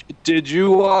it? Did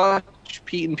you watch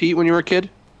Pete and Pete when you were a kid?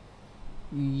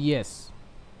 Yes.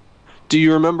 Do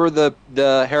you remember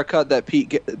the haircut that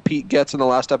Pete gets in the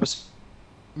last episode?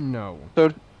 No.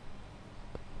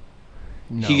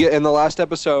 No. In the last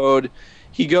episode,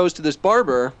 he goes to this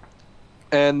barber,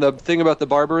 and the thing about the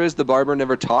barber is the barber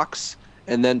never talks,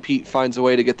 and then Pete finds a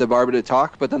way to get the barber to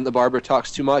talk, but then the barber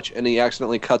talks too much, and he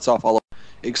accidentally cuts off all of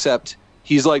it, except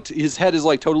he's like, his head is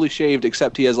like totally shaved,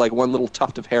 except he has like one little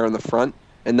tuft of hair in the front,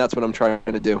 and that's what I'm trying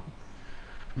to do.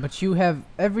 But you have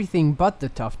everything but the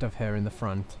tuft of hair in the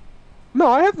front. No,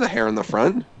 I have the hair in the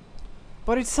front.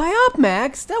 But it's high up,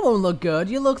 Max. That won't look good.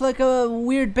 You look like a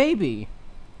weird baby.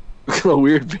 A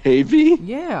weird baby?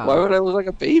 Yeah. Why would I look like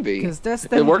a baby? Because that's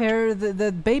It the worked. hair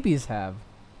that babies have.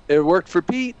 It worked for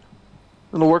Pete.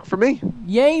 It'll work for me.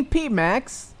 Yay, Pete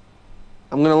Max.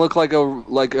 I'm gonna look like an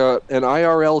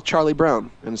IRL Charlie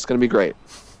Brown, and it's gonna be great.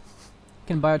 You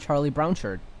can buy a Charlie Brown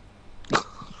shirt.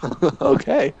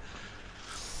 Okay.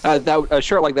 A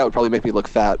shirt like that would probably make me look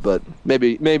fat, but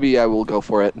maybe I will go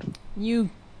for it. You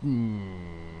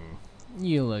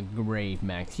look great,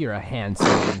 Max. You're a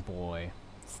handsome boy.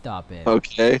 Stop it.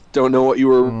 Okay. Don't know what you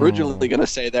were originally gonna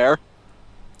say there.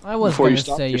 I was Before you gonna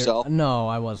stopped say yourself. No,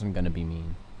 I wasn't gonna be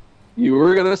mean. You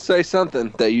were gonna say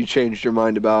something that you changed your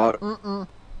mind about. Mm-mm.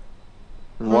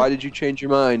 And why did you change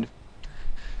your mind?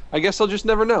 I guess I'll just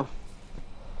never know.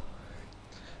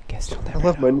 Guess you'll I never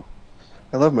love know.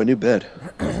 I love my new bed.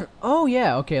 Oh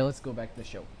yeah. Okay, let's go back to the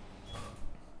show.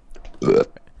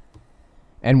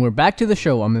 And we're back to the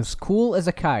show. I'm as cool as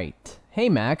a kite. Hey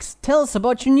Max, tell us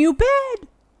about your new bed.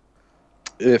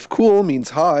 If cool means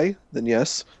hi, then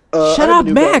yes. I Shut have a up,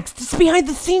 new bed. Max. This is behind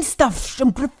the scenes stuff.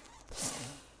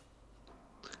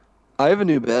 I have a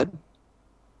new bed.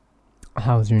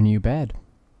 How's your new bed?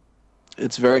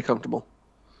 It's very comfortable.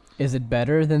 Is it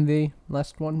better than the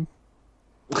last one?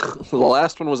 The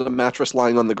last one was a mattress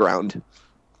lying on the ground.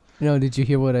 No, did you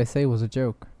hear what I say? It was a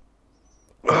joke.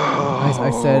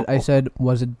 I said,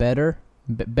 was it better?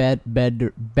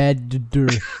 Better.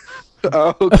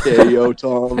 Okay, yo,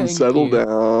 Tom, Thank settle you.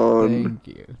 down.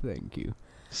 Thank you.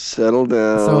 Settle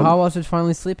down. So how was it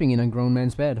finally sleeping in a grown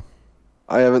man's bed?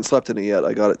 I haven't slept in it yet.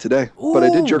 I got it today, but I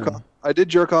did jerk Ooh. off. I did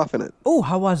jerk off in it. Oh,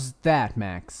 how was that,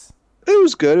 Max? It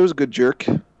was good. It was a good jerk.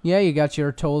 Yeah, you got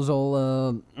your toes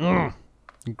all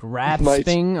grab Nice.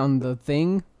 thing on the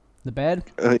bed.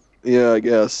 Yeah, I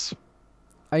guess.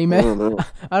 I don't know.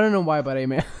 I don't know why, but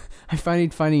I find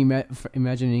it funny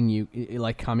imagining you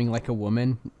like coming like a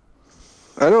woman.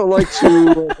 I don't like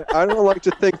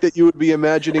to think that you would be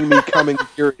imagining me coming.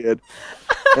 Period.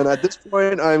 And at this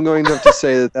point, I'm going to have to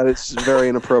say that is very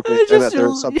inappropriate and that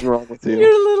there's something wrong with you.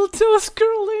 Your little toes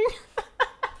curling.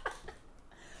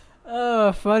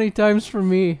 Funny times for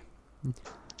me.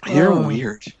 You're Oh,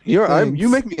 weird. thanks. You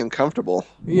make me uncomfortable.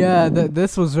 Yeah,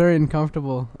 this was very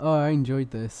uncomfortable. Oh, I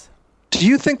enjoyed this. Do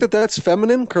you think that that's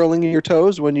feminine, curling your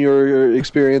toes when you're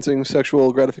experiencing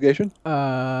sexual gratification?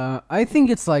 I think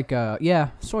it's like yeah,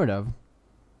 sort of.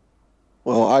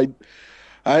 Well,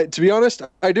 I to be honest,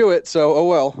 I do it. So, oh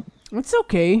well. It's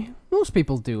okay. Most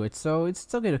people do it, so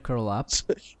it's okay to curl up.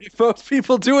 If most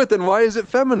people do it, then why is it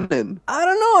feminine? I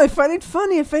don't know. I find it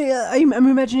funny. I'm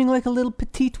imagining like a little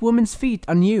petite woman's feet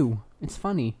on you. It's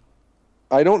funny.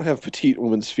 I don't have petite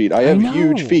woman's feet. I have know.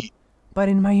 huge feet. But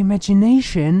in my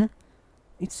imagination,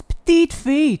 it's petite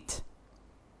feet.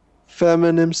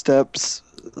 Feminine steps.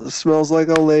 Smells like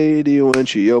a lady when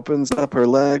she opens up her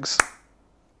legs.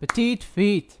 Petite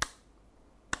feet.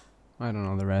 I don't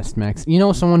know the rest, Max. You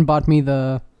know, someone bought me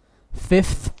the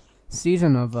 5th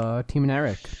season of Team and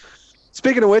Eric.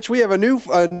 Speaking of which, we have a new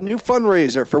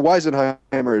fundraiser for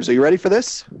Weisenheimers. Are you ready for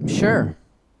this? Sure.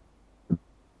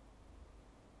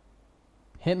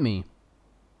 Hit me.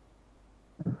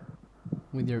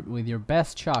 With your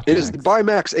best shot. It is Max. buy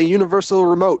Max a universal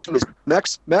remote.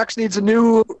 Max needs a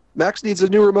new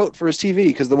remote for his TV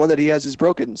because the one that he has is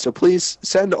broken. So please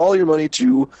send all your money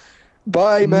to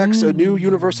buy Max a new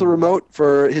universal remote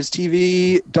for his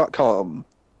TV.com.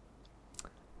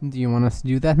 Do you want us to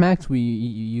do that, Max? We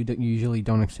usually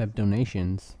don't accept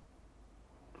donations.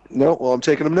 No, well I'm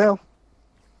taking them now.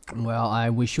 Well, I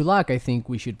wish you luck. I think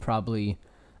we should probably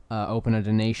open a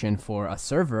donation for a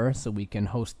server so we can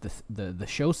host the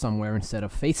show somewhere instead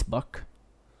of Facebook.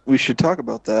 We should talk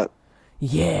about that.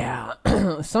 Yeah,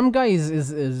 some guy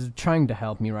is trying to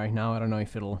help me right now. I don't know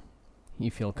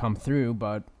if he'll come through,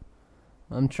 but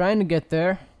I'm trying to get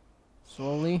there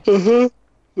slowly.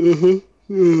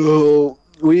 Oh,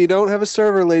 we don't have a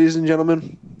server, ladies and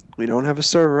gentlemen. We don't have a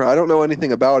server. I don't know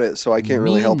anything about it, so I can't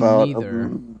really Me help out. neither.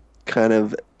 I'm kind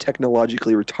of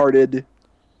technologically retarded.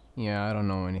 Yeah, I don't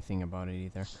know anything about it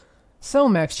either. So,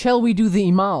 Max, shall we do the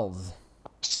emails?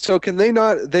 So can they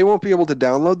not? They won't be able to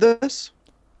download this.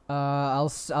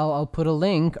 I'll put a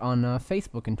link on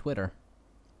Facebook and Twitter.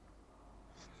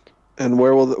 And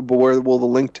where will the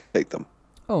link take them?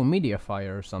 Oh,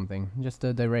 Mediafire or something. Just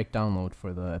a direct download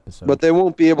for the episode. But they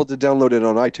won't be able to download it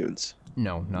on iTunes.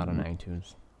 No, not on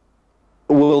iTunes.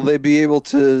 Will they be able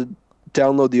to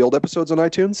download the old episodes on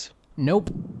iTunes? Nope.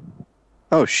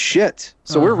 Oh shit!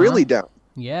 So we're Uh-huh. really down.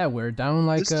 Yeah, we're down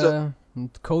like This is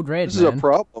Code Red, This man. is a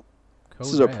problem. Code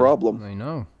This is a Red. problem. I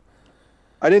know.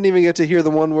 I didn't even get to hear the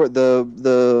one where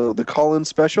the call-in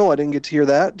special. I didn't get to hear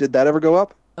that. Did that ever go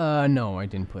up? No, I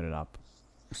didn't put it up.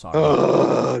 Sorry.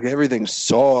 Ugh, everything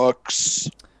sucks.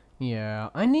 Yeah,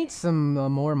 I need some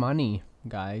more money,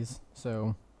 guys.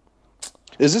 So,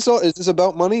 Is this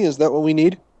about money? Is that what we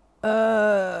need?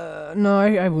 no,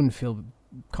 I wouldn't feel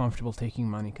comfortable taking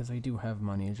money because I do have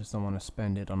money. I just don't want to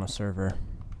spend it on a server.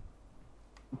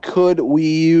 Could we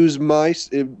use my?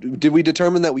 Did we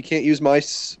determine that we can't use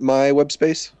my web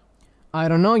space? I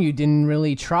don't know. You didn't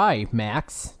really try,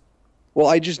 Max. Well,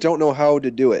 I just don't know how to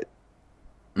do it.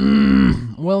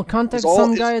 Well, contact It's all-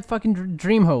 some it's- guy at fucking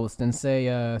DreamHost and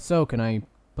say, so can I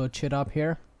put shit up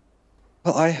here?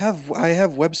 Well, I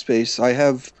have web space. I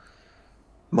have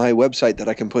my website that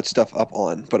I can put stuff up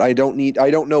on, but I don't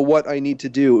know what I need to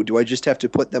do. Do I just have to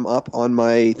put them up on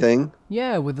my thing?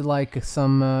 Yeah, with like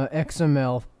some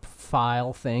XML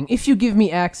file thing. If you give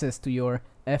me access to your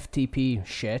FTP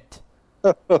shit.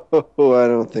 Oh, I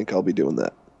don't think I'll be doing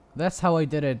that. That's how I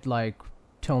did it, like,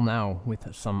 till now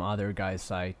with some other guy's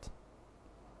site.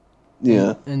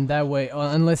 Yeah. And that way,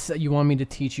 unless you want me to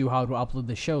teach you how to upload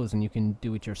the shows and you can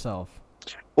do it yourself.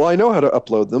 Well, I know how to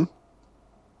upload them.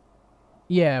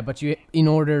 Yeah, but in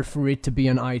order for it to be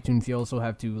on iTunes, you also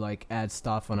have to, like, add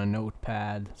stuff on a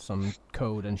notepad, some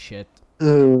code and shit.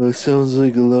 Oh, sounds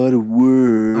like a lot of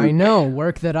work. I know,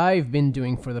 work that I've been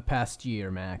doing for the past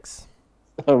year, Max.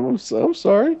 I'm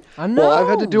sorry. I know. Well, I've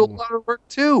had to do a lot of work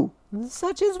too.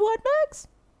 Such as what, Max?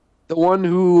 The one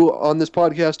who on this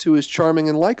podcast who is charming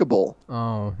and likable.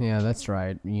 Oh, yeah, that's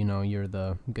right. You know, you're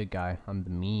the good guy. I'm the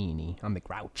meanie. I'm the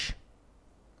grouch.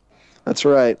 That's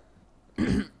right.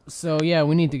 So, yeah,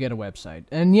 we need to get a website.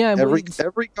 And, yeah, Every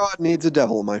god needs a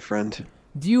devil, my friend.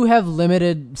 do you have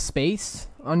limited space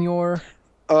on your...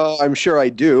 I'm sure I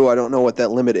do. I don't know what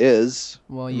that limit is.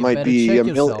 Well, It you might better be check a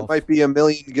million. yourself. It might be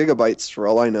 1,000,000 gigabytes for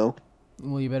all I know.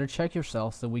 Well, you better check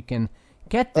yourself so we can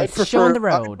get I'd this show on the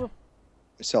prefer- road.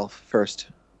 Myself first.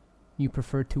 You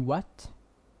prefer to what?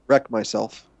 Wreck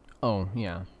myself. Oh,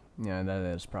 yeah. Yeah, that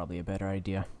is probably a better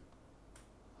idea.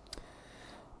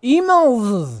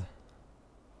 Emails!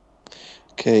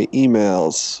 Okay,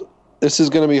 emails. This is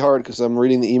going to be hard because I'm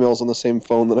reading the emails on the same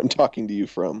phone that I'm talking to you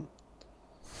from.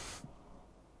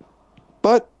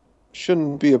 But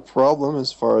shouldn't be a problem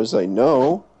as far as I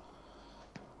know.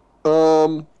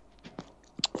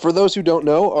 For those who don't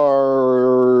know,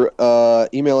 our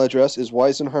email address is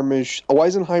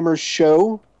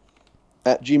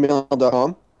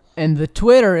weisenheimershow@gmail.com. And the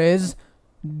Twitter is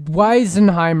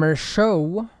Weisenheimer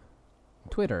Show.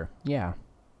 Twitter, yeah.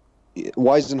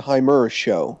 Weisenheimer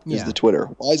Show is Yeah. the Twitter.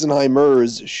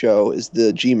 Weisenheimer's Show is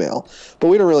the Gmail. But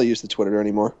we don't really use the Twitter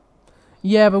anymore.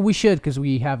 Yeah, but we should, because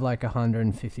we have like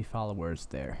 150 followers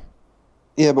there.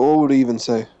 Yeah, but what would he even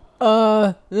say?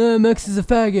 Max is a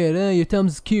faggot, your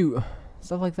Tom's cute.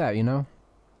 Stuff like that, you know?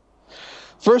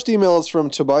 First email is from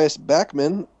Tobias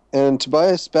Backman, and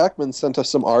Tobias Backman sent us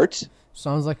some art.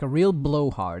 Sounds like a real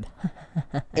blowhard.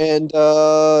 And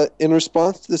in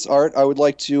response to this art, I would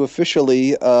like to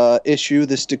officially issue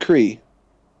this decree.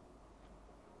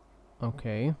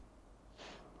 Okay.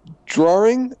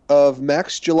 Drawing of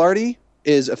Max Gilardi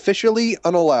is officially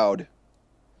unallowed.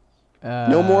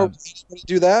 No more to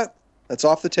do that. That's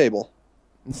off the table.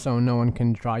 So no one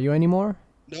can draw you anymore?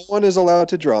 No one is allowed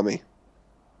to draw me.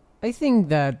 I think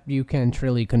that you can't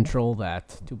really control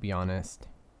that, to be honest.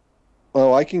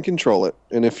 Oh, I can control it.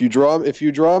 And if you draw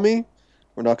me,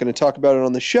 we're not going to talk about it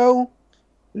on the show.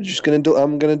 I'm going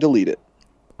to delete it.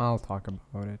 I'll talk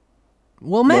about it.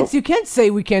 Well, Max, Nope. you can't say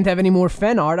we can't have any more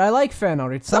fan art. I like fan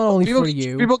art. It's not only for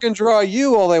you. People can draw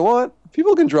you all they want.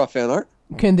 People can draw fan art.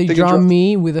 Can they they can draw draw-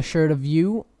 me with a shirt of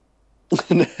you?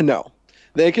 No.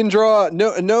 They can draw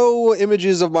no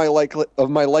images of my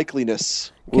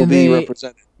likeliness will Can be they-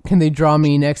 represented. Can they draw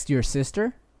me next to your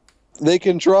sister? They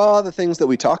can draw the things that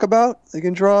we talk about. They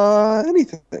can draw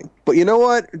anything. But you know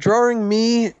what? Drawing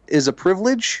me is a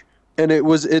privilege, and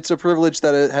it's a privilege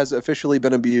that it has officially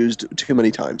been abused too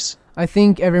many times. I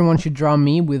think everyone should draw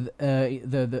me with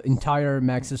the entire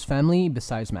Max's family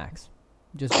besides Max.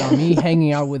 Just draw me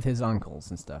hanging out with his uncles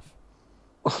and stuff.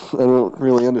 I don't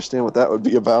really understand what that would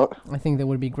be about. I think that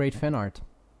would be great fan art.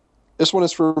 This one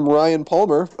is from Ryan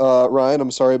Palmer. Ryan,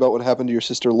 I'm sorry about what happened to your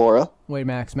sister Laura. Wait,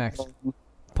 Max.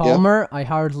 Palmer, I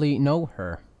hardly know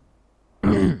her.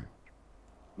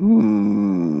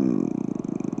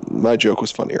 My joke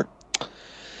was funnier.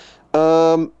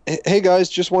 Hey guys,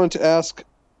 just wanted to ask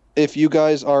if you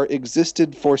guys are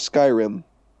existed for Skyrim.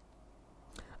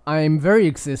 I'm very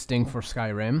existing for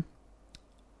Skyrim.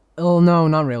 Oh, no,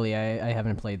 not really. I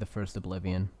haven't played the first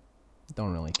Oblivion.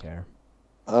 Don't really care.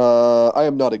 I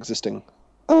am not existing.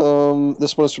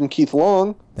 This one is from Keith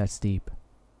Long. That's deep.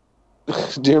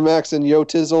 Dear Max and Yo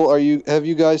Tizzle, have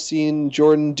you guys seen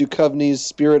Jordan Duchovny's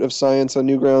Spirit of Science on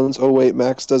Newgrounds? Oh wait,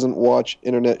 Max doesn't watch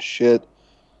internet shit.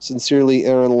 Sincerely,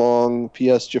 Aaron Long.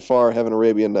 P.S. Jafar, have an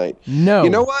Arabian Night. No. You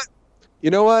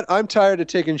know what? I'm tired of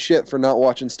taking shit for not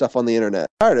watching stuff on the internet.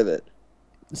 Tired of it.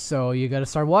 So you gotta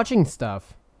start watching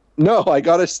stuff. No, I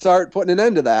gotta start putting an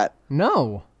end to that.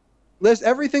 No.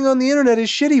 Everything on the internet is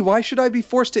shitty. Why should I be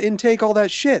forced to intake all that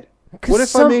shit?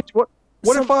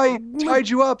 What if I tied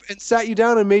you up and sat you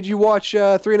down and made you watch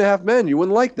 3.5 Men? You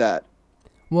wouldn't like that.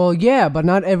 Well, yeah, but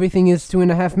not everything is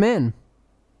 2.5 Men.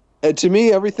 To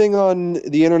me, everything on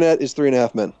the internet is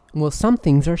 3.5 Men. Well, some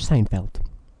things are Seinfeld.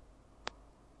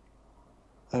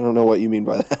 I don't know what you mean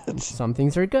by that. Some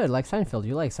things are good, like Seinfeld.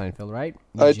 You like Seinfeld, right?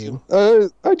 I do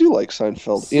like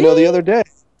Seinfeld. See? You know, the other day,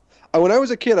 when I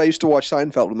was a kid, I used to watch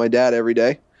Seinfeld with my dad every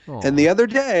day. Aww. And the other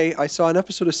day, I saw an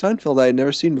episode of Seinfeld I had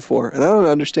never seen before, and I don't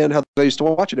understand how I used to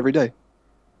watch it every day.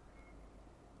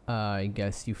 I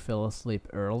guess you fell asleep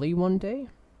early one day?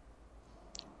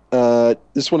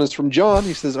 This one is from John.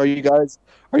 He says, Are you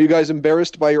guys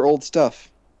embarrassed by your old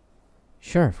stuff?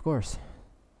 Sure, of course.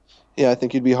 Yeah, I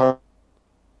think you'd be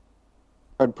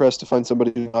hard-pressed to find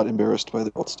somebody who's not embarrassed by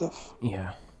their old stuff.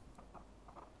 Yeah.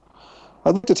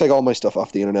 I'd like to take all my stuff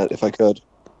off the internet if I could.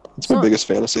 It's my biggest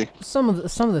fantasy. Some of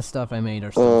the stuff I made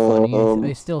are still funny.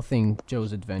 I still think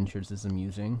Joe's Adventures is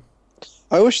amusing.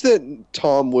 I wish that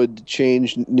Tom would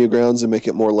change Newgrounds and make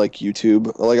it more like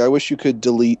YouTube. Like, I wish you could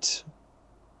delete,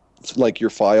 like, your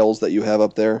files that you have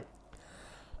up there.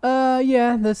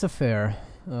 Yeah, that's a fair.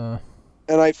 And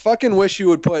I fucking wish you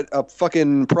would put a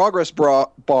fucking progress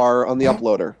bar on the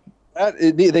uploader.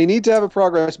 They need to have a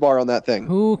progress bar on that thing.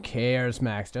 Who cares,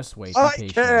 Max? Just wait. I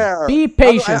care. Be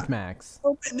patient, Max.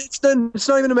 It's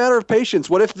not even a matter of patience.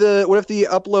 What if the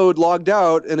upload logged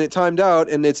out and it timed out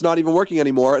and it's not even working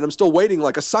anymore and I'm still waiting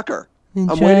like a sucker? I'm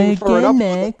waiting for an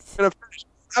upload. Max.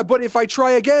 But if I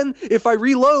try again, if I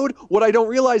reload, what I don't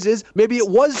realize is maybe it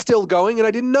was still going and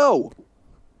I didn't know.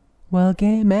 Well,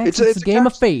 Max, it's a game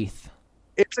of faith.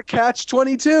 It's a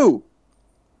catch-22.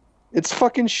 It's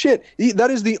fucking shit.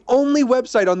 That is the only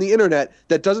website on the internet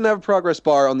that doesn't have a progress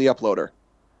bar on the uploader.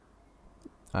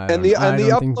 I don't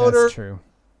think that's true.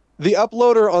 The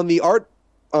uploader on the art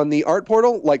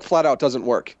portal, like, flat out doesn't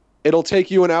work. It'll take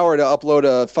you an hour to upload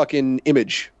a fucking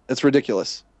image. That's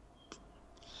ridiculous.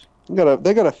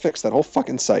 They gotta fix that whole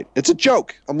fucking site. It's a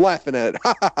joke. I'm laughing at it.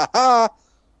 Ha ha ha ha.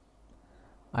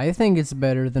 I think it's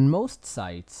better than most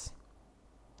sites.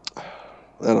 I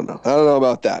don't know. I don't know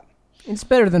about that. It's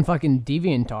better than fucking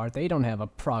DeviantArt. They don't have a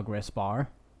progress bar.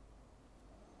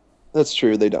 That's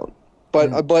true. They don't.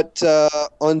 But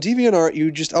on DeviantArt,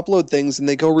 you just upload things and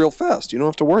they go real fast. You don't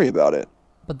have to worry about it.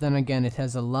 But then again, it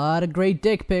has a lot of great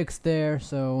dick pics there,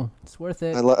 so it's worth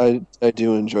it. I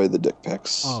do enjoy the dick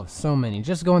pics. Oh, so many.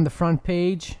 Just go on the front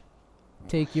page,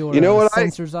 take your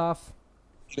censors off.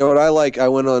 You know what I like? I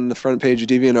went on the front page of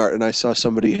DeviantArt and I saw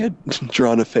somebody had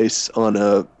drawn a face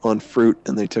on fruit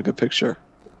and they took a picture.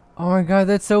 Oh my god,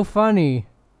 that's so funny.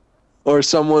 Or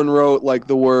someone wrote like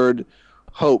the word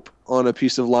hope on a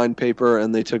piece of lined paper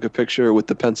and they took a picture with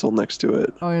the pencil next to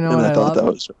it. Oh, you know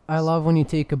what I love when you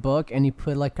take a book and you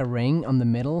put like a ring on the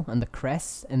middle and the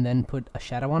crest and then put a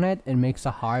shadow on it. It makes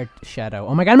a hard shadow.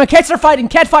 Oh my god, my cats are fighting!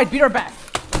 Cat fight! Beat her back!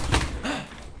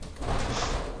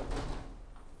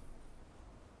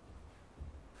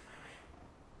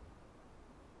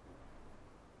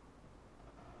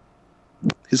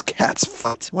 His cats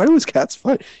fight. Why do his cats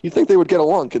fight? You'd think they would get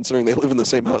along considering they live in the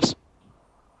same house.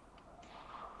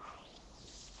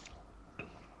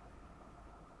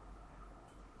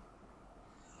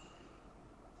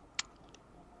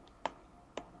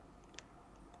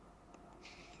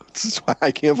 This is why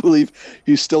I can't believe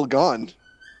he's still gone.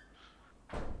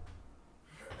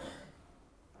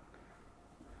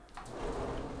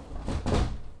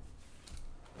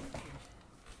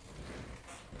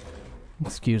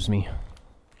 Excuse me.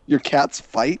 Your cats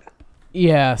fight?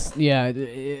 Yes, yeah.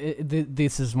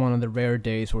 This is one of the rare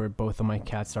days where both of my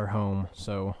cats are home,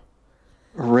 so...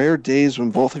 Rare days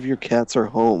when both of your cats are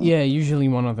home? Yeah, usually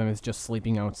one of them is just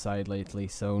sleeping outside lately,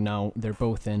 so now they're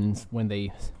both in, and when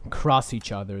they cross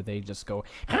each other, they just go...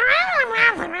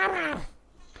 I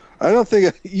don't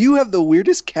think... You have the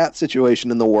weirdest cat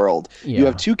situation in the world. Yeah. You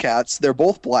have two cats, they're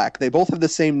both black, they both have the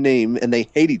same name, and they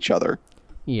hate each other.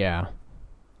 Yeah.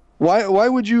 Why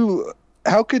would you...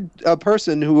 How could a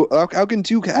person who... How can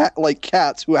two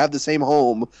cats who have the same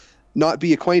home not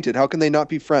be acquainted? How can they not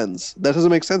be friends? That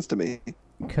doesn't make sense to me.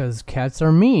 Because cats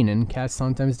are mean, and cats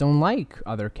sometimes don't like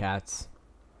other cats.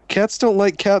 Cats don't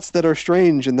like cats that are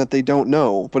strange and that they don't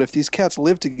know. But if these cats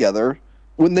live together,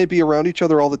 wouldn't they be around each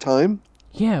other all the time?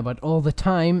 Yeah, but all the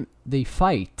time they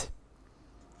fight.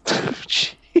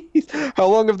 Jeez. How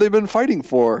long have they been fighting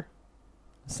for?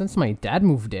 Since my dad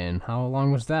moved in. How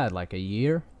long was that? Like a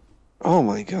year? Oh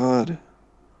my god.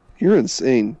 You're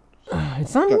insane.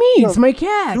 It's not me, it's my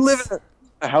cats. You live in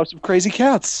a house of crazy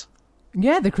cats.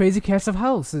 Yeah, the crazy cats of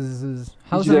house is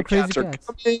house Yeah, of crazy cats are cats.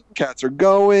 coming, cats are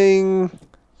going.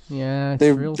 Yeah, it's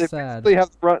They real sad.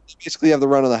 basically have the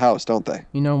run of the house, don't they?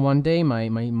 You know, one day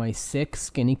my sick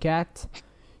skinny cat,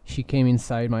 she came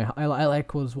inside my. I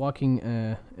like was walking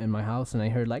in my house and I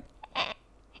heard like,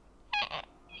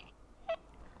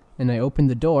 and I opened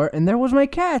the door and there was my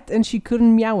cat and she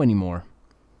couldn't meow anymore.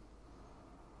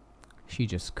 She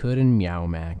just couldn't meow,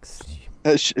 Max.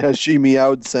 Has she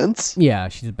meowed since? Yeah,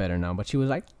 she's better now, but she was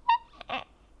like,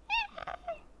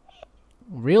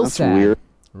 real That's sad. weird.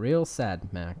 Real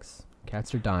sad, Max.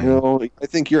 Cats are dying. You know, I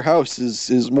think your house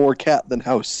is more cat than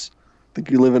house. I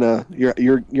think you live in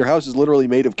your house is literally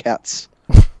made of cats.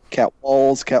 Cat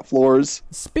walls, cat floors.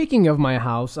 Speaking of my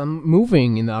house, I'm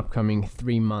moving in the upcoming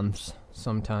 3 months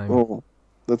sometime. Oh,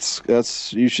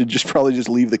 that's you should probably just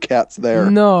leave the cats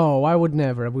there. No, I would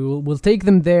never. We'll take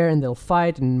them there and they'll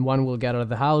fight and one will get out of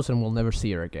the house and we'll never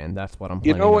see her again. That's what I'm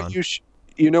You planning know what on.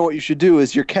 you know what you should do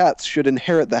is your cats should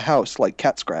inherit the house like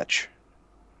Cat Scratch.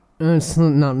 It's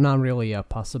not really a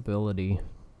possibility.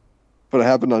 But it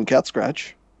happened on Cat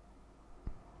Scratch.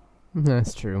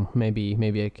 That's true.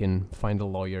 Maybe I can find a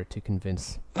lawyer to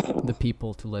convince the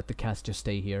people to let the cats just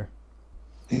stay here.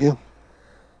 Yeah.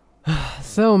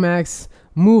 So, Max,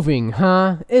 moving,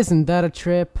 huh? Isn't that a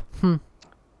trip? I've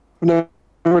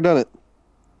never done it.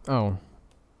 Oh.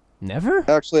 Never?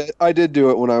 Actually, I did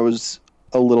do it when I was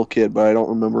a little kid, but I don't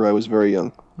remember. I was very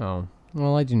young. Oh.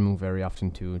 Well, I didn't move very often,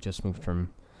 too. Just moved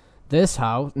from this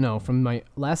house. No, from my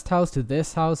last house to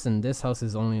this house, and this house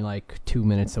is only like 2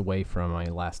 minutes away from my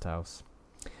last house.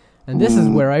 And this is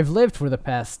where I've lived for the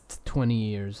past 20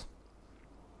 years.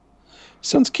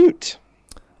 Sounds cute.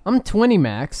 I'm 20,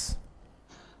 Max.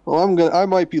 Well, I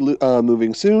might be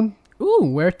moving soon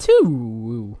Ooh, where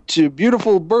to? to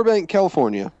beautiful Burbank,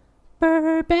 California.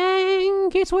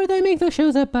 Burbank, it's where they make the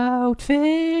shows about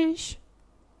fish.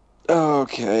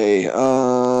 Okay.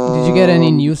 Did you get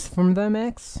any news from them,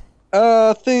 Max?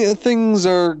 Things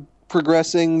are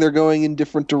progressing. They're going in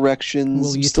different directions.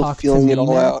 Will I'm you still talk to feeling me, it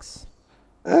all Max?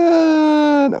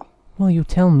 out. No. Will you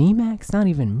tell me, Max? Not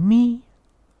even me.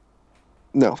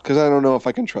 No, because I don't know if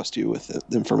I can trust you with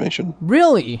the information.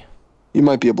 Really? You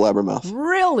might be a blabbermouth.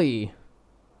 Really?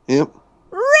 Yep.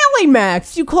 Really,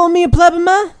 Max? You call me a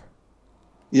blabbermouth?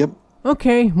 Yep.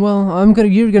 Okay, well,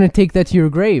 you're gonna take that to your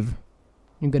grave.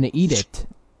 You're gonna eat it.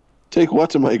 Take what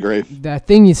to my grave? That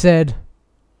thing you said.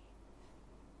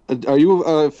 Are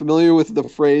you familiar with the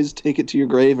phrase "take it to your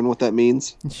grave" and what that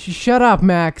means? Shut up,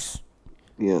 Max.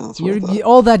 Yeah, that's what I thought.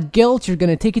 All that guilt, you're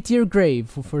gonna take it to your grave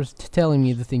for telling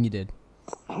me the thing you did.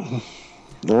 All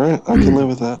right, I can live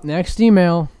with that. Next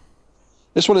email.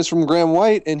 This one is from Graham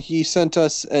White, and he sent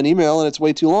us an email, and it's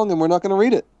way too long, and we're not going to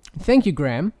read it. Thank you,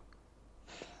 Graham.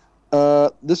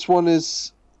 This one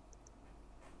is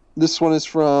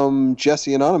from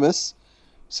Jesse Anonymous.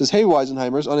 It says, "Hey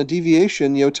Weisenheimers, on a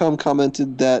deviation, Yotam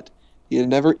commented that he had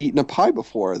never eaten a pie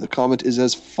before. The comment is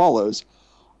as follows: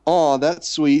 Aw, that's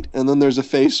sweet." And then there's a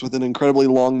face with an incredibly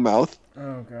long mouth.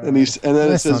 Oh god. And then That's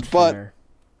it says, not "But fair.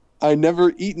 I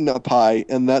never eaten a pie,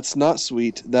 and that's not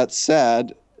sweet. That's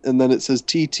sad." And then it says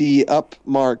TT up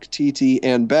mark TT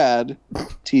and bad.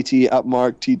 TT up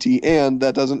mark TT and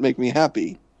that doesn't make me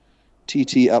happy.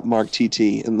 TT up mark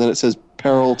TT. And then it says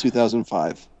Peril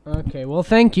 2005. Okay, well,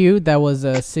 thank you. That was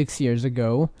 6 years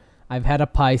ago. I've had a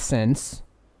pie since.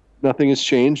 Nothing has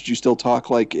changed. You still talk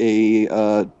like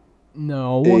a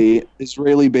No.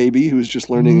 Israeli baby who's just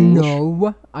learning English.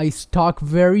 No, I talk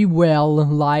very well,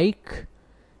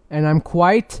 and I'm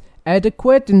quite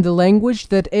adequate in the language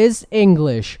that is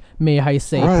English, may I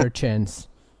say, All right. perchance.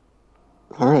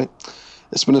 All right.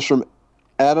 This one is from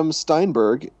Adam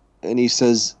Steinberg, and he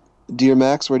says, "Dear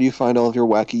Max, where do you find all of your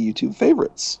wacky YouTube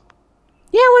favorites?"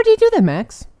 Yeah, where do you do that,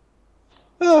 Max?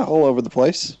 All over the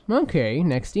place. Okay,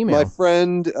 next email. My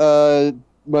friend,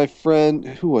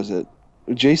 who was it?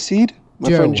 J Seed? My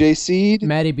Joe. friend J Seed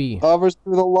Maddie B. hovers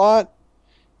through the lot.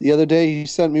 The other day he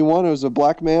sent me one. It was a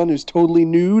black man who's totally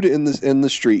nude in the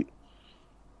street.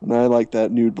 And I like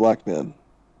that nude black man.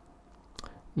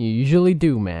 You usually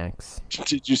do, Max.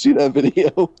 Did you see that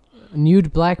video?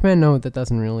 Nude black man? No, that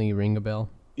doesn't really ring a bell.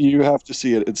 You have to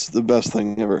see it. It's the best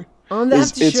thing ever. On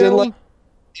that It's show. in like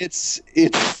it's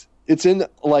in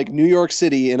like New York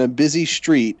City in a busy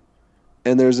street,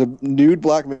 and there's a nude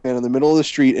black man in the middle of the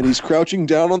street, and he's crouching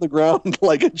down on the ground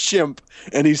like a chimp,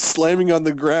 and he's slamming on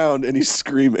the ground, and he's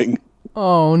screaming.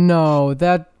 Oh no,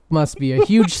 that must be a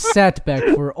huge setback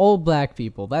for all black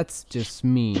people. That's just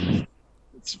mean.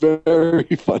 It's very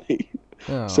funny.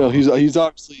 Oh. So he's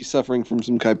obviously suffering from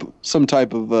some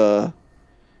type of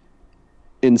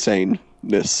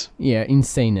insaneness. Yeah,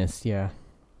 insaneness, yeah.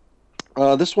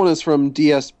 This one is from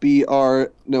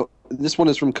DSBR. No, this one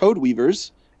is from Code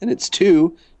Weavers, and it's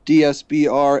to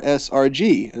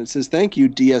DSBRSRG. And it says, "Thank you,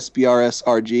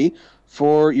 DSBRSRG,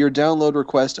 for your download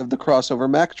request of the crossover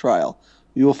Mac trial.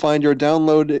 You will find your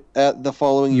download at the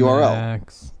following URL.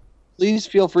 Max. Please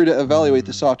feel free to evaluate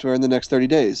the software in the next 30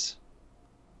 days."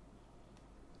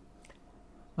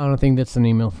 I don't think that's an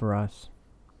email for us.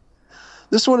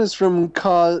 This one is from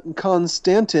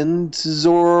Konstantin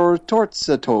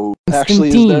Zortortsato. Actually,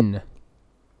 is that Constantine.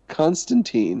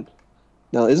 Constantine?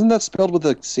 Now, isn't that spelled with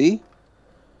a C?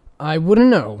 I wouldn't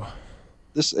know.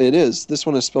 It is. This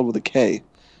one is spelled with a K.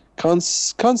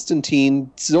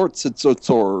 Konstantin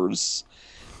Zortsatsors.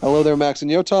 Hello there, Max and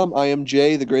Yotam. I am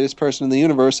Jay, the greatest person in the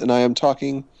universe, and I am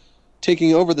taking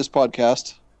over this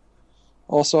podcast.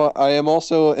 Also, I am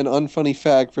also an unfunny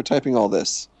fag for typing all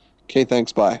this. Okay,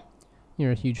 thanks, bye.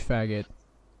 You're a huge faggot.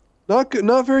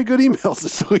 Not very good emails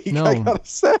this week, No. I gotta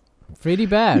say. Pretty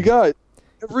bad. You guys,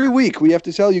 every week we have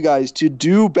to tell you guys to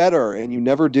do better, and you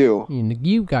never do.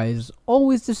 You guys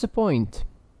always disappoint.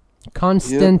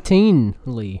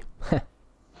 Constantinely.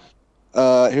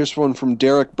 Here's one from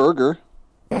Derek Berger,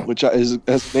 which is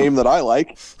a name that I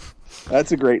like.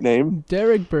 That's a great name.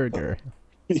 Derek Berger.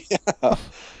 Yeah.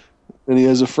 And he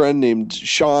has a friend named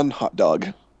Sean Hot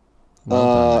Dog.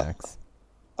 Well done, Max.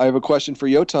 I have a question for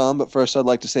Yotam, but first I'd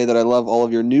like to say that I love all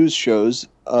of your news shows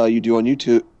you do on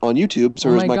YouTube. So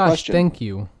Oh here's my my gosh, question. thank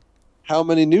you. How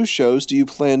many news shows do you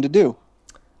plan to do?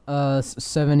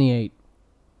 78.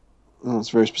 Oh, it's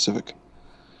very specific.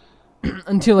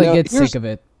 Until I Now, get sick of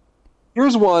it.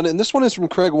 Here's one, and this one is from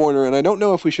Craig Warner, and I don't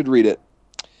know if we should read it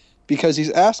because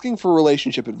he's asking for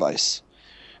relationship advice.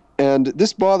 And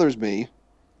this bothers me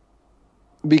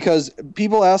because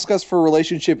people ask us for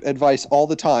relationship advice all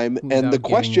the time, and Without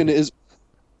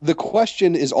the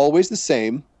question is always the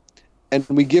same, and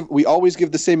we always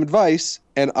give the same advice,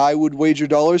 and I would wager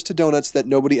dollars to donuts that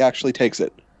nobody actually takes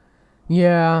it.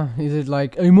 Yeah, is it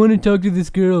like, I want to talk to this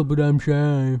girl, but I'm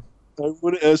shy. I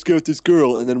want to ask out this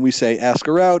girl, and then we say ask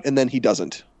her out, and then he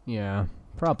doesn't. Yeah,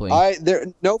 probably.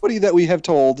 Nobody that we have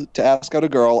told to ask out a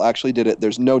girl actually did it.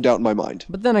 There's no doubt in my mind.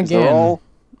 But then 'Cause they're again, all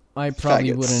I probably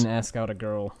faggots. wouldn't ask out a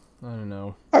girl. I don't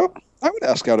know. I would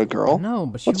ask out a girl. No,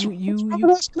 but What's wrong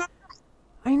with asking out?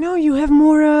 I know you have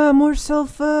more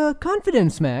self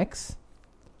confidence, Max.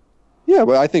 Yeah,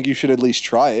 but I think you should at least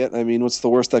try it. I mean, what's the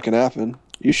worst that can happen?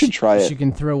 You should try it. She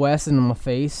can throw acid in my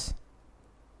face.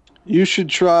 You should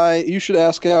try. You should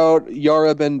ask out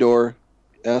Yara Bendor.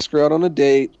 Ask her out on a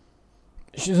date.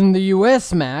 She's in the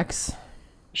U.S., Max.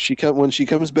 When she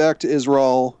comes back to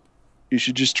Israel, you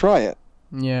should just try it.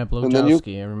 Yeah, And then you-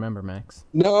 Blowjowski, I remember, Max.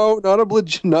 No, not a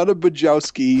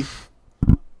Bajowski.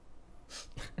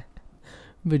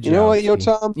 Bajowski. You know what,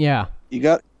 Yotam? Yeah. You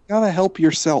gotta help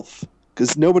yourself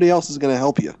because nobody else is gonna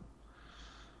help you.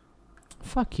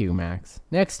 Fuck you, Max.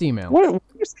 Next email. What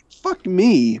you say? Fuck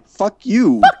me. Fuck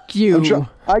you. Fuck you.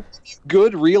 I give you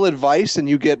good, real advice, and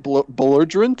you get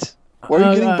belligerent. Why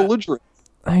are you getting belligerent?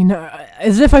 I know.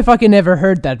 As if I fucking never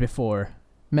heard that before.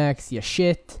 Max, you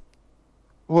shit.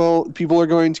 Well, people are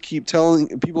going to keep telling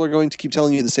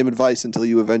you the same advice until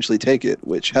you eventually take it,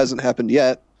 which hasn't happened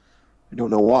yet. I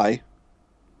don't know why.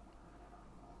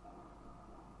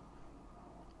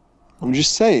 I'm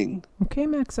just saying. Okay,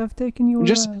 Max, I've taken your...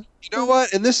 You know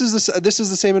what? And this is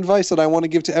the same advice that I want to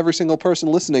give to every single person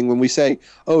listening when we say,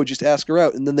 "Oh, just ask her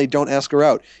out," and then they don't ask her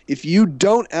out. If you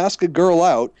don't ask a girl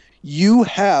out, you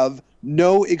have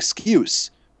no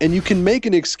excuse. And you can make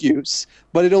an excuse,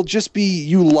 but it'll just be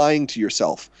you lying to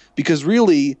yourself. Because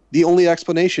really, the only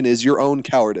explanation is your own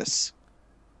cowardice.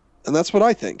 And that's what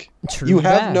I think. True You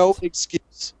have that. no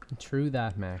excuse. True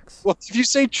that, Max. Well, if you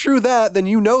say true that, then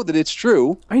you know that it's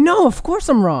true. I know, of course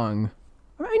I'm wrong.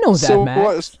 I know that,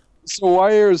 Max.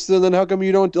 So then how come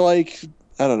you don't, like,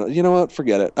 I don't know. You know what?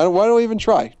 Forget it. Why don't I even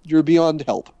try? You're beyond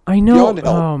help. I know. Beyond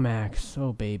help. Oh, Max.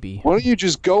 Oh, baby. Why don't you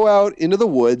just go out into the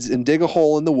woods and dig a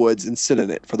hole in the woods and sit in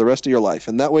it for the rest of your life,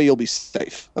 and that way you'll be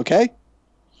safe, okay?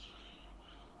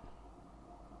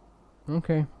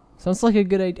 Okay. Sounds like a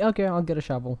good idea. Okay, I'll get a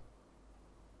shovel.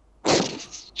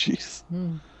 Jeez.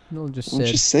 I'll just I'm sit.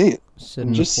 just saying. Sit I'm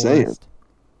in just the saying. forest.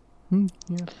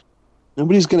 Yeah.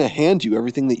 Nobody's going to hand you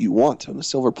everything that you want on a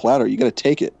silver platter. You got to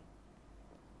take it.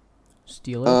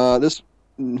 Steal it. This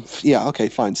Yeah, okay,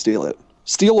 fine, steal it.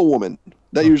 Steal a woman.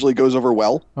 That usually goes over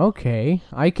well. Okay,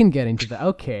 I can get into that.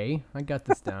 Okay, I got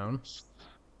this down.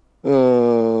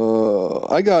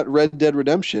 I got Red Dead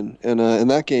Redemption, and in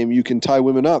that game you can tie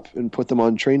women up and put them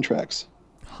on train tracks.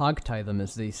 Hog tie them,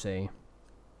 as they say.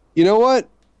 You know what?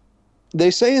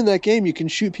 They say in that game you can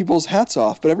shoot people's hats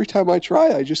off, but every time I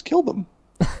try, I just kill them.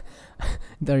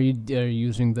 Are you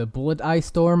using the bullet eye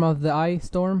storm of the eye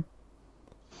storm?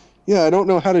 Yeah, I don't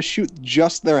know how to shoot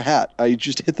just their hat. I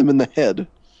just hit them in the head.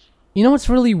 You know what's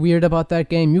really weird about that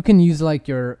game? You can use like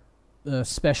your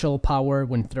special power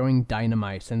when throwing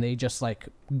dynamite, and they just like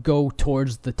go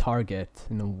towards the target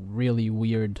in a really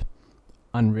weird,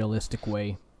 unrealistic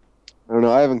way. I don't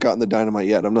know. I haven't gotten the dynamite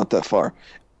yet. I'm not that far.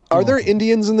 Are there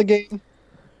Indians in the game?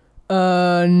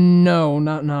 No,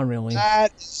 not really.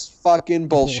 That's fucking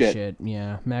bullshit.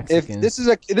 Yeah, If Mexicans.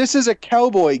 this is a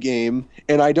cowboy game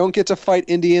and I don't get to fight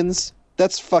Indians,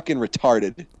 that's fucking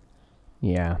retarded.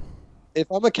 Yeah. If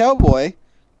I'm a cowboy,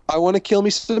 I want to kill me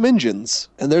some Injuns,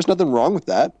 and there's nothing wrong with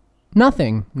that.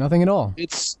 Nothing at all.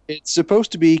 It's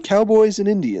supposed to be cowboys and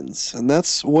Indians, and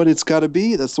that's what it's got to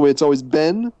be. That's the way it's always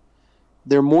been.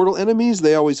 They're mortal enemies.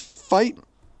 They always fight.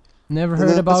 Never And heard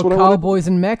that's about what I wanna- cowboys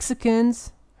and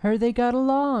Mexicans. Heard they got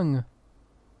along.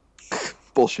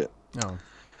 Bullshit. Oh.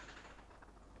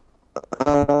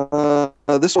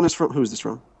 This one is from who's this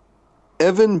from?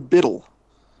 Evan Biddle.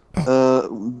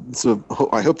 So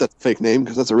I hope that's a fake name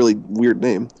because that's a really weird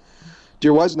name.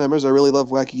 Dear Weisenheimers, I really love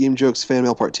Wacky Game Jokes Fan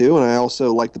Mail Part 2, and I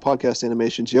also like the podcast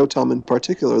animations Yotam in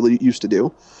particular used to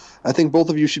do. I think both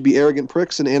of you should be arrogant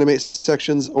pricks and animate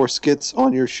sections or skits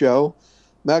on your show.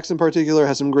 Max in particular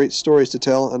has some great stories to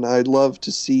tell, and I'd love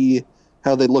to see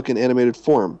how they look in animated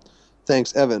form.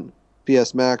 Thanks, Evan.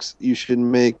 P.S. Max, you should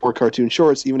make more cartoon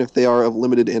shorts, even if they are of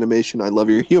limited animation. I love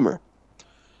your humor.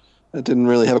 That didn't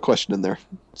really have a question in there,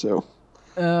 so...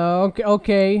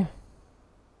 Okay.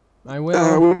 I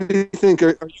will. what do you think? Are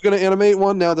you going to animate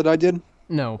one now that I did?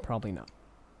 No, probably not.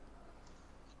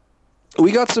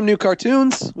 We got some new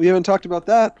cartoons. We haven't talked about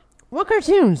that. What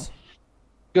cartoons?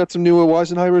 Got some new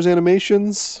Weisenheimer's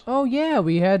animations. Oh yeah,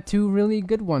 we had two really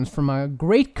good ones from a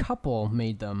great couple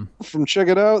made them. From Check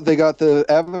It Out, they got the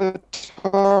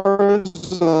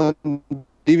avatars on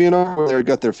DeviantArt where they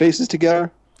got their faces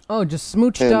together. Oh, just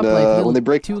smooched And, up like when they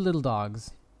break- two little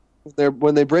dogs.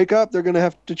 When they break up, they're going to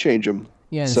have to change them.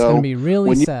 Yeah, and So, it's gonna be really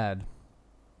when you- sad.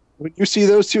 When you see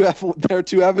those their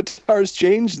two avatars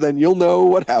change, then you'll know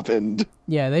what happened.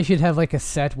 Yeah, they should have like a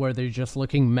set where they're just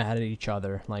looking mad at each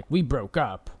other, like we broke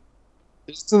up.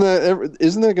 Isn't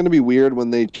that going to be weird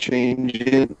when they change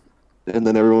it, and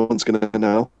then everyone's going to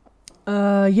know?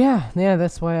 Yeah,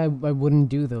 that's why I wouldn't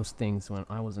do those things when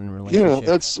I was in a Yeah,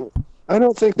 relationship. I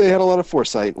don't think they had a lot of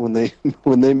foresight when they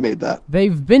made that.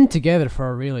 They've been together for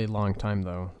a really long time,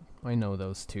 though. I know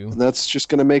those two. And that's just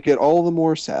going to make it all the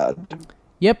more sad.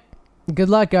 Yep. Good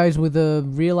luck, guys, with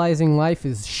realizing life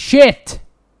is shit.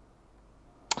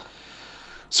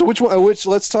 So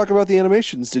let's talk about the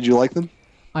animations. Did you like them?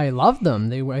 I love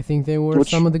them. I think they were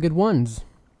some of the good ones.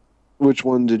 Which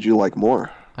one did you like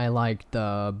more? I liked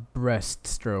the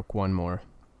breaststroke one more.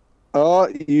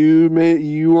 You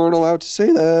weren't allowed to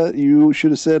say that. You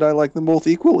should have said I like them both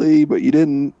equally, but you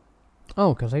didn't.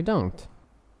 Oh, because I don't.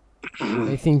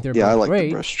 I think they're Yeah, I both like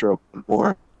great. the breaststroke one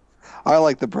more. I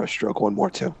like the breaststroke one more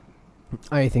too.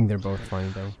 I think they're both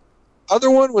fine, though.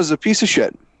 Other one was a piece of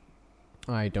shit.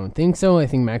 I don't think so. I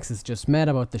think Max is just mad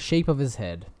about the shape of his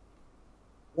head.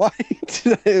 Why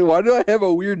do I have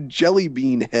a weird jelly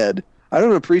bean head? I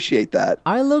don't appreciate that.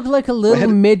 I look like a little head-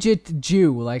 midget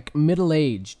Jew, like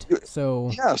middle-aged.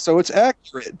 So Yeah, so it's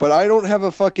accurate, but I don't have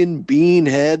a fucking bean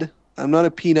head. I'm not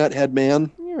a peanut head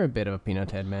man. you're a bit of a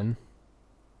peanut head, man.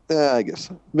 I guess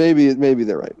so. Maybe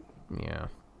they're right. Yeah.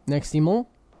 Next emo?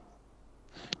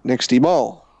 Next team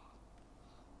all.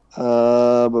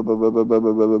 This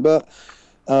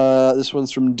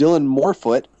one's from Dylan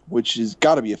Morefoot, which has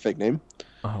got to be a fake name.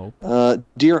 I hope.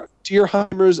 Dear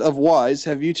Heimers of Wise,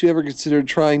 have you two ever considered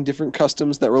trying different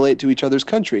customs that relate to each other's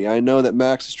country? I know that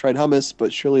Max has tried hummus,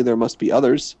 but surely there must be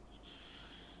others.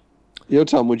 Yo,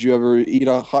 Tom, would you ever eat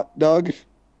a hot dog?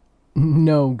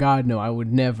 No, God, no. I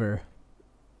would never.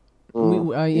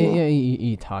 I yeah.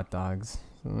 eat hot dogs.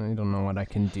 I don't know what I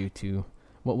can do to.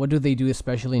 What do they do,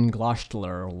 especially in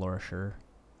Gloucestershire?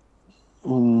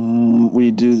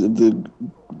 We do the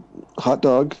hot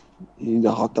dog. You eat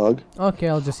a hot dog. Okay,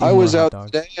 I'll just eat I more was hot out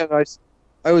dogs. today, and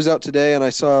I was out today, and I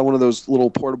saw one of those little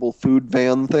portable food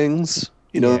van things.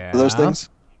 You know those Yeah. things.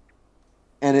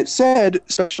 And it said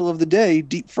 "Special of the Day: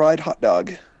 Deep Fried Hot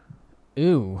Dog."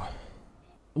 Ooh.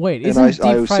 Wait, And isn't I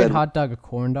deep fried said- hot dog a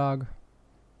corn dog?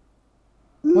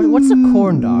 What's a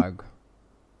corn dog?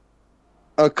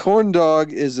 A corn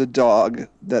dog is a dog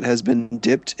that has been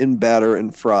dipped in batter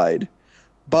and fried.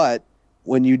 But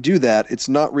when you do that, it's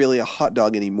not really a hot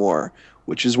dog anymore,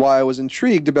 which is why I was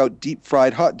intrigued about deep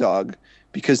fried hot dog,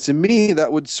 because to me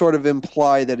that would sort of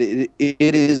imply that it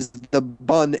is the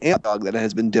bun and dog that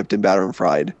has been dipped in batter and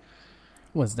fried.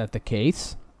 Was that the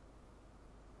case?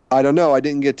 I don't know. I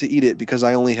didn't get to eat it because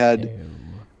I only had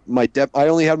my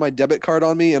debit card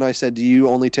on me, and I said, "Do you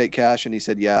only take cash?" And he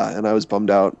said, "Yeah," and I was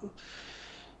bummed out.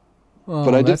 Oh,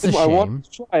 But I that's a did. I shame. wanted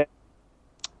to try it.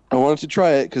 I wanted to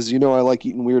try it because I like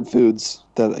eating weird foods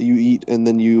that you eat and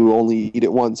then you only eat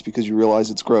it once because you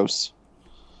realize it's gross.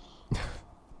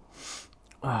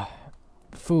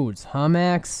 Foods, huh,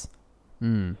 Max?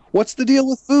 What's the deal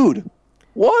with food?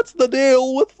 What's the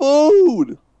deal with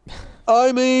food?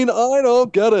 I mean, I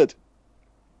don't get it.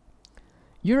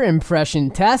 You're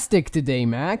impression-tastic today,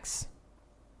 Max.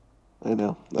 I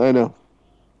know.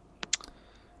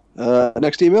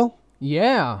 Next email.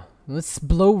 Yeah, let's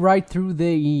blow right through the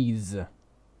E's.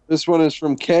 This one is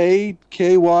from KY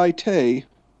Tay.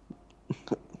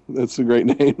 That's a great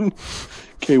name.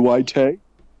 KY Tay.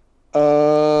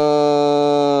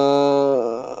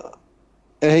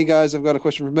 Hey guys, I've got a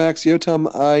question for Max.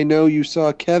 Yotam, I know you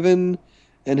saw Kevin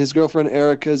and his girlfriend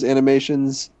Erica's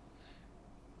animations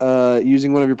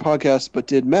using one of your podcasts, but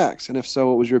did Max? And if so,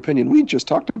 what was your opinion? We just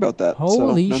talked about that.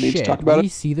 Holy so no need to shit, talk about we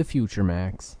it. see the future,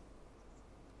 Max.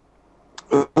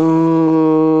 Uh-oh.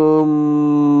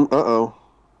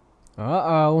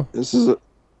 Uh-oh. This is I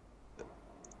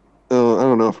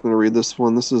don't know if I'm going to read this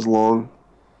one. This is long.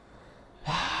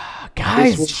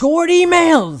 Guys, short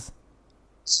emails!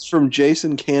 It's from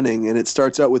Jason Canning, and it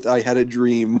starts out with, "I had a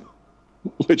dream,"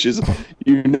 which is,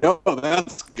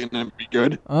 that's going to be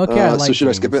good. Okay, I like so should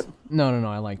dreams. I skip it? No,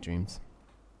 I like dreams.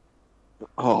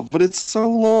 Oh, but it's so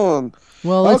long.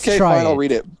 Well, let's okay, try fine, I'll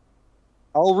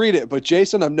read it. But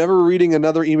Jason, I'm never reading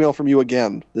another email from you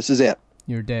again. This is it.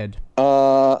 You're dead.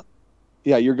 Yeah,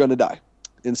 you're going to die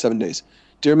in 7 days.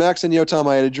 Dear Max and Yotam,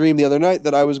 I had a dream the other night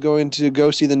that I was going to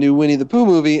go see the new Winnie the Pooh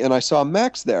movie, and I saw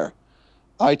Max there.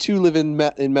 I, too, live in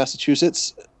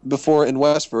Massachusetts, before in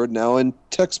Westford, now in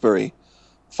Tewksbury.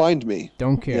 Find me.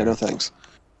 Don't care. Yeah, no thanks.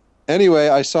 Anyway,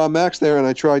 I saw Max there, and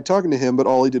I tried talking to him, but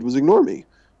all he did was ignore me.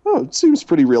 Oh, it seems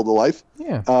pretty real to life.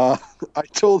 Yeah. I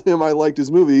told him I liked his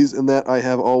movies and that I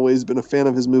have always been a fan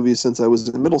of his movies since I was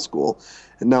in middle school,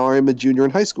 and now I am a junior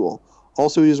in high school.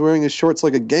 Also, he was wearing his shorts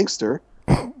like a gangster,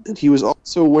 and he was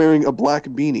also wearing a black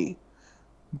beanie.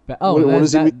 Oh, what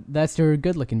does he mean? That's your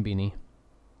good-looking beanie.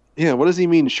 Yeah, what does he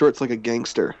mean, shorts like a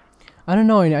gangster? I don't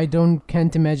know. I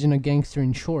can't imagine a gangster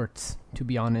in shorts, to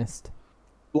be honest.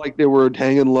 Like they were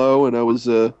hanging low, and I was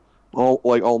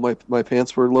all my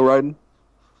pants were low riding.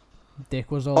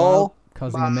 Dick was all out,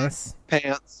 causing a mess.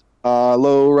 Pants,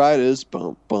 low riders,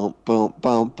 bump, bump, bump,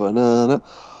 bump, banana.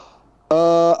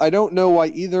 I don't know why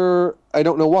either.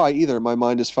 My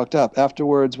mind is fucked up.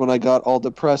 Afterwards, when I got all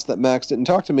depressed that Max didn't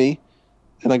talk to me,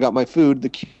 and I got my food, the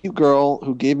cute girl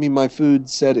who gave me my food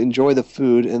said enjoy the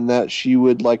food and that she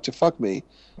would like to fuck me.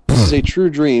 This is a true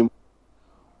dream.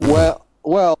 Well,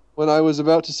 when I was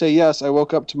about to say yes, I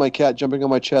woke up to my cat jumping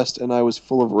on my chest, and I was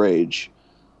full of rage.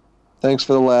 Thanks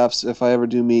for the laughs. If I ever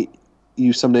do meet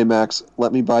you someday, Max,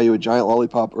 let me buy you a giant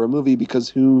lollipop or a movie, because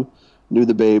who knew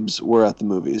the babes were at the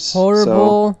movies?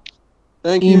 Horrible. So,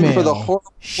 thank email. you for the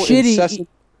horrible, shitty. incessant...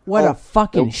 What a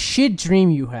fucking nope. shit dream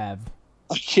you have.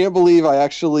 I can't believe I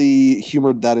actually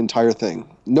humored that entire thing.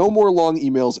 No more long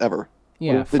emails ever.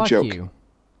 Yeah, What a fuck joke.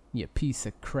 you piece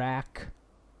of crack.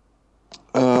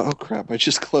 Oh crap! I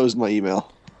just closed my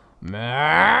email.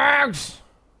 Max,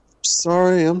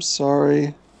 I'm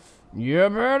sorry. you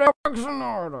better fix an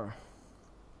order.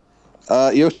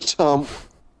 Yo, Tom,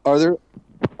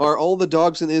 are all the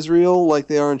dogs in Israel like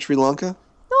they are in Sri Lanka?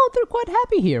 No, they're quite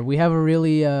happy here. We have a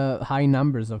really high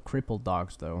numbers of crippled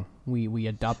dogs, though. We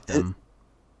adopt them.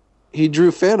 He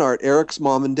drew fan art, Eric's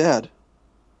mom and dad.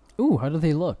 Ooh, how do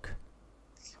they look?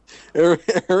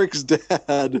 Eric's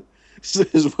dad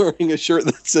is wearing a shirt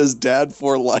that says "Dad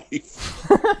for Life,"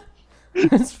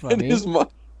 That's funny. and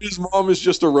his mom is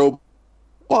just a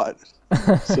robot.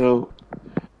 So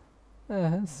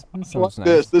That I sounds like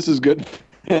nice. this is good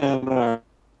fan art.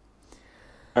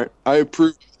 I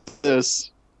approve of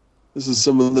this. This is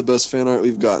some of the best fan art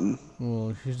we've gotten.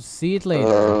 We'll see it later.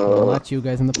 We'll let you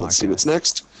guys in the podcast. Let's see what's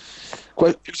next.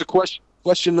 Here's a question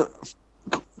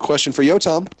for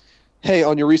Yotam. Hey,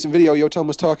 on your recent video, Yotam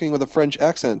was talking with a French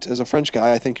accent. As a French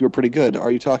guy, I think you were pretty good.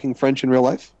 Are you talking French in real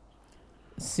life?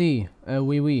 Si,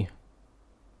 oui.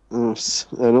 Oh,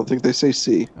 I don't think they say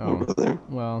 "si" Oh. over there.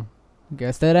 Well,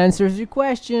 guess that answers your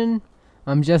question.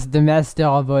 I'm just the master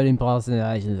of all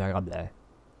impersonations.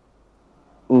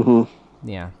 Mm-hmm.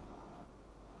 Yeah.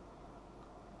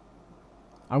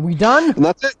 Are we done? And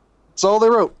that's it. That's all they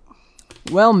wrote.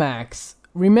 Well, Max,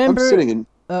 remember... I'm sitting in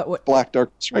what? black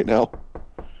darkness right now.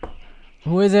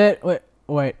 Who is it? Wait.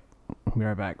 I'll be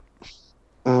right back.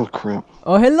 Oh, crap.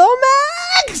 Oh, hello,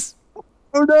 Max!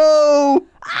 Oh, no!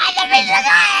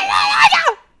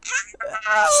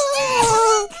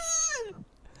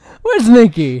 Where's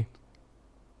Mickey?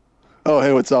 Oh,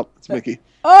 hey, what's up? It's Mickey.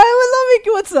 Oh, hello, Mickey.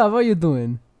 What's up? How you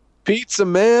doing? Pizza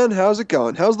man, how's it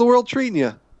going? How's the world treating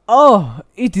you? Oh,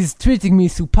 it is treating me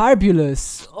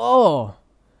superbulous. Oh,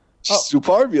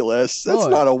 Superbulous? That's Oh.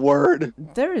 not a word.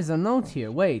 there is a note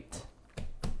here. Wait.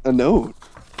 A note.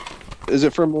 Is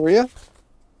it from Maria?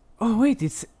 Oh, wait.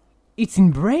 It's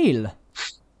in Braille.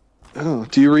 Oh,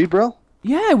 do you read, bro?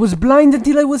 Yeah, I was blind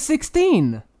until I was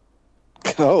 16.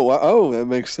 Oh, that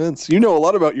makes sense. You know a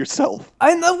lot about yourself.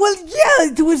 I know. Well,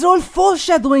 yeah, it was all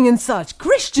foreshadowing and such.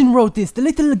 Christian wrote this, the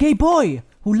little gay boy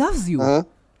who loves you. Uh-huh.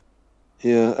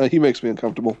 Yeah, he makes me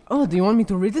uncomfortable. Oh, do you want me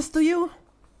to read this to you?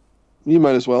 You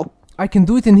might as well. I can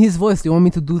do it in his voice. Do you want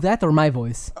me to do that or my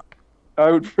voice?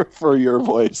 I would prefer your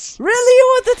voice. Really?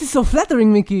 Oh, that is so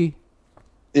flattering, Mickey.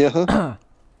 Yeah, huh?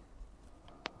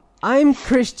 I'm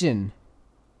Christian.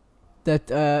 That,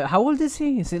 how old is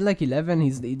he? Is it like 11?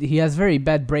 He has very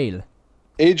bad braille.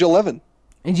 Age 11.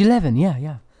 Age 11,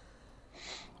 yeah.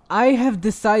 I have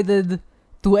decided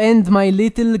to end my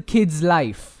little kid's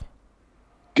life.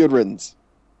 Good riddance.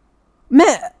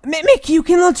 Mickey, you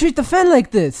cannot treat a fan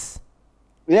like this.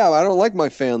 Yeah, I don't like my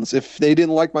fans. If they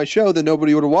didn't like my show, then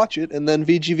nobody would watch it, and then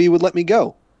VGV would let me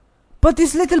go. But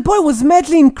this little boy was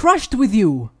madly encrushed with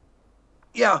you.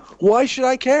 Yeah, why should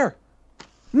I care?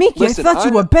 Mickey, Listen, I thought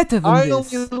you were better than I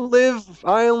this.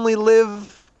 only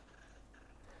live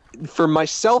for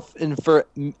myself and for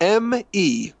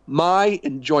M.E., my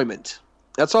enjoyment.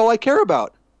 That's all I care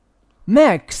about.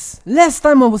 Max, last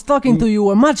time I was talking to you, you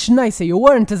were much nicer. You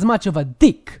weren't as much of a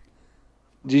dick.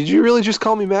 Did you really just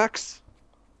call me Max?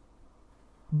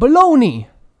 Baloney.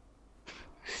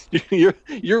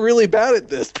 You're really bad at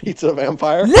this, Pizza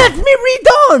Vampire. Let me read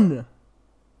on!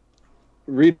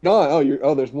 Read on.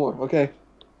 Oh, there's more. Okay.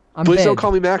 I'm Please dead. don't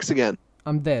call me Max again.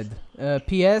 I'm dead.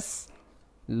 P.S.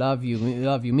 Love you,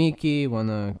 Mickey.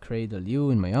 Wanna cradle you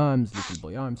in my arms, little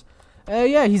boy arms.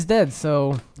 Yeah, he's dead.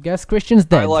 So guess Christian's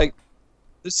dead.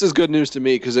 This is good news to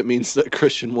me because it means that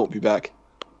Christian won't be back.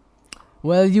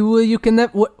 Well, you can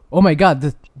never. Oh my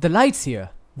God, the lights here.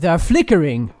 They are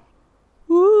flickering.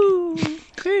 Ooh.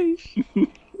 Hey.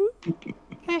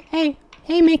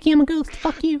 hey, Mickey, I'm a ghost.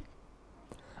 Fuck you.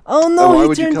 Oh Oh, no, why he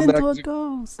would you turned come into back a as a-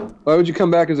 ghost. Why would you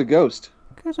come back as a ghost?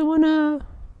 Because I wanna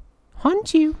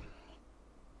hunt you.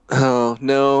 Oh,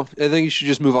 no. I think you should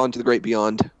just move on to the great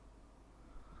beyond.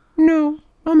 No,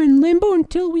 I'm in limbo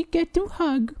until we get to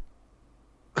hug.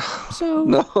 So,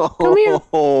 No. Come here.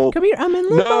 Come here, I'm in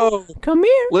limbo. No. Come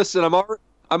here. Listen,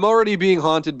 I'm already being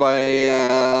haunted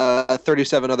by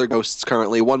 37 other ghosts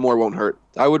currently. One more won't hurt.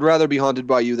 I would rather be haunted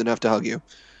by you than have to hug you.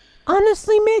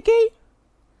 Honestly, Mickey,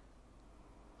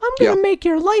 I'm gonna Yeah. make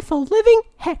your life a living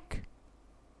heck.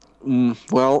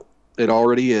 Well, it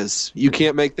already is. You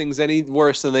can't make things any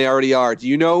worse than they already are. Do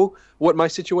you know what my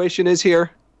situation is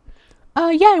here?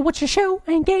 Yeah, what's your show?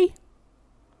 I ain't gay.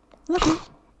 Lucky.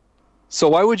 So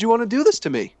why would you want to do this to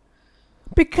me?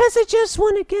 Because I just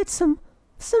want to get some.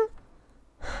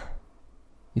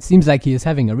 It seems like he is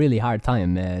having a really hard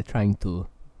time trying to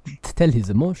tell his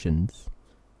emotions.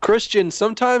 Christian,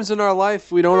 sometimes in our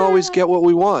life we don't always get what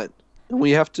we want. And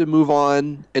we have to move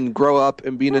on and grow up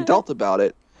and be an adult about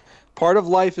it. Part of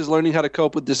life is learning how to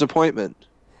cope with disappointment.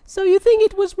 So you think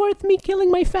it was worth me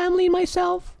killing my family and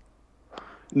myself?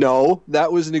 No,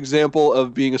 that was an example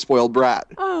of being a spoiled brat.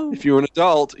 Oh. If you were an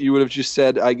adult, you would have just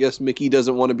said, I guess Mickey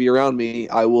doesn't want to be around me.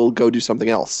 I will go do something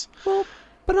else. Well,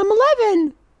 but I'm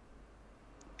 11.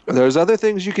 There's other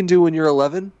things you can do when you're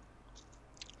 11.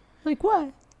 Like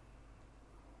what?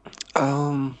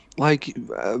 Like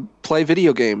play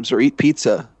video games or eat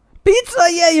pizza. Pizza,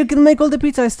 yeah, you can make all the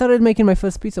pizza. I started making my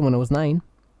first pizza when I was 9.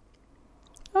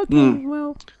 Okay,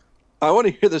 well, I want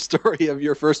to hear the story of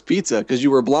your first pizza because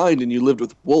you were blind and you lived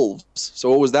with wolves. So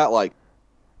what was that like?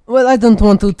 Well, I don't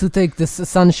want to take the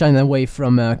sunshine away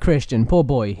from Christian. Poor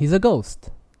boy, he's a ghost.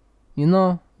 You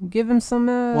know, give him some.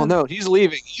 Well, no, he's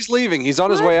leaving. He's leaving. He's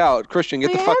on his What? way out. Christian, get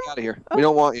I the fuck am? out of here. We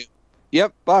don't want you.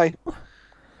 Yep, bye.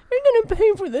 you're gonna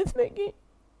pay for this, Mickey.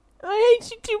 I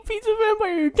hate you too, Pizza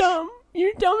Vampire. You're dumb.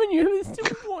 You're dumb and you have a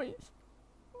stupid voice.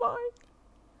 Bye.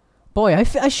 Boy,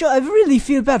 I really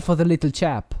feel bad for the little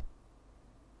chap.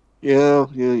 Yeah.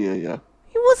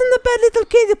 He wasn't a bad little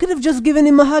kid. You could have just given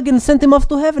him a hug and sent him off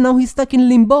to heaven. Now he's stuck in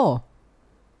limbo.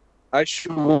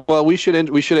 Well, we should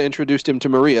have introduced him to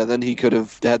Maria. Then he could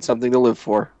have had something to live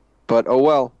for. But oh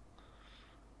well.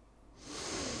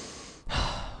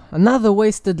 Another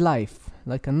wasted life.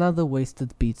 Like another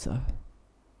wasted pizza.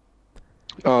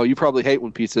 Oh, you probably hate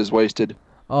when pizza is wasted.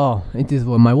 Oh, it is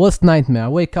my worst nightmare. I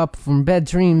wake up from bad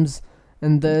dreams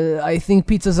and I think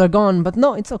pizzas are gone. But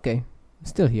no, it's okay. I'm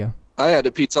still here. I had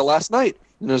a pizza last night,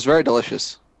 and it was very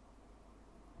delicious.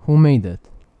 Who made it?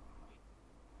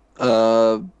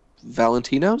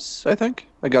 Valentino's, I think.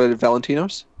 I got it at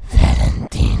Valentino's.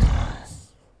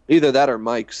 Valentino's. Either that or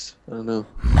Mike's. I don't know.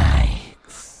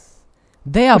 Mike's.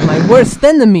 They are my worst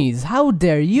enemies. How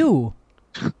dare you?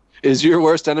 Is your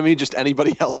worst enemy just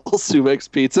anybody else who makes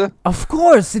pizza? Of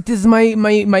course, it is my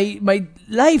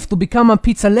life to become a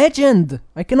pizza legend.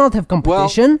 I cannot have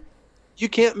competition. You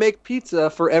can't make pizza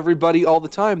for everybody all the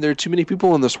time. There are too many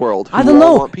people in this world who I don't all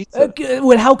know. want pizza.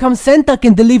 Well, how come Santa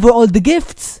can deliver all the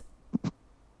gifts?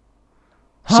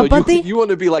 Huh, So buddy? you want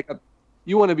to be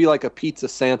like a pizza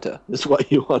Santa is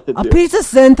what you want to A do. pizza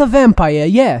Santa vampire,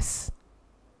 yes.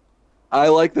 I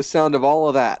like the sound of all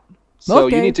of that. So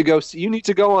Okay. you need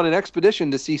to go on an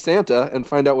expedition to see Santa and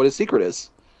find out what his secret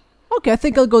is. Okay, I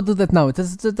think I'll go do that now.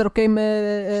 Is that okay,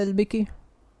 Mickey?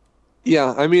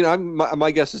 Yeah, I mean,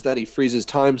 my guess is that he freezes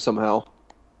time somehow.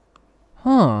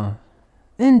 Huh.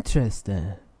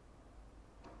 Interesting.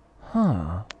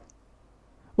 Huh.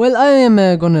 Well, I am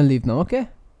gonna leave now, okay?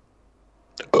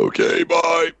 Okay,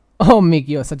 bye. Oh,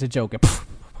 Mickey, you're such a joker.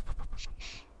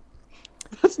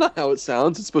 That's not how it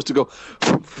sounds. It's supposed to go,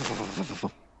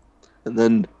 and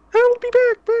then I'll be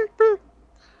back.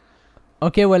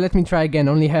 Okay, well, let me try again.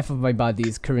 Only half of my body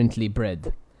is currently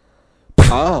bread.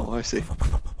 Oh, I see.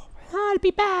 I'll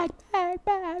be back. I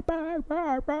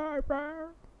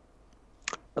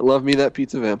love me that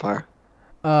pizza vampire.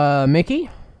 Mickey?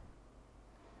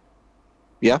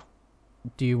 Yeah.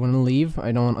 Do you want to leave?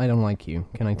 I don't like you.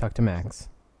 Can I talk to Max?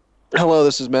 Hello,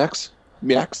 this is Max.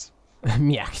 Max.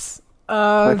 Max.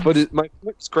 My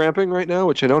foot's cramping right now,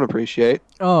 which I don't appreciate.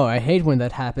 Oh, I hate when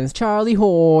that happens. Charlie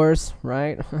Horse,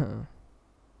 right?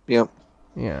 Yeah.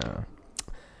 Yeah.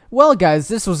 Well, guys,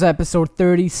 this was episode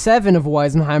 37 of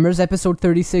Weisenheimer's. Episode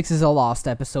 36 is a lost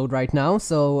episode right now,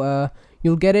 so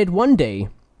you'll get it one day.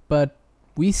 But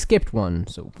we skipped one,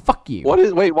 so fuck you.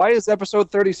 Why is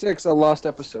episode 36 a lost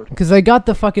episode? Because I got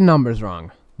the fucking numbers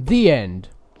wrong. The end.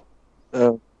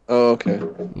 Oh, okay.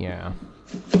 Yeah.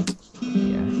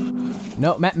 Yeah.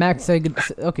 No, Max, say good.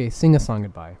 Okay, sing a song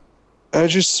goodbye. I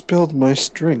just spilled my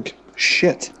drink.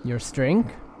 Shit. Your string?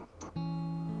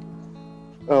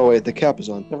 Oh wait, the cap is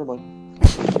on. Never mind.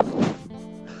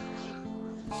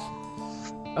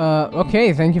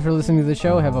 Okay, thank you for listening to the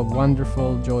show. Have a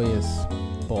wonderful, joyous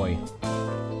boy.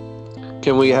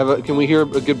 Can we hear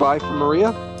a goodbye from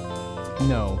Maria?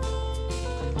 No.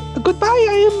 Goodbye,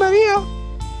 I am Maria.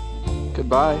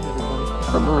 Goodbye, everybody,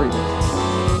 from Maria.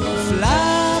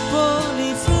 Fly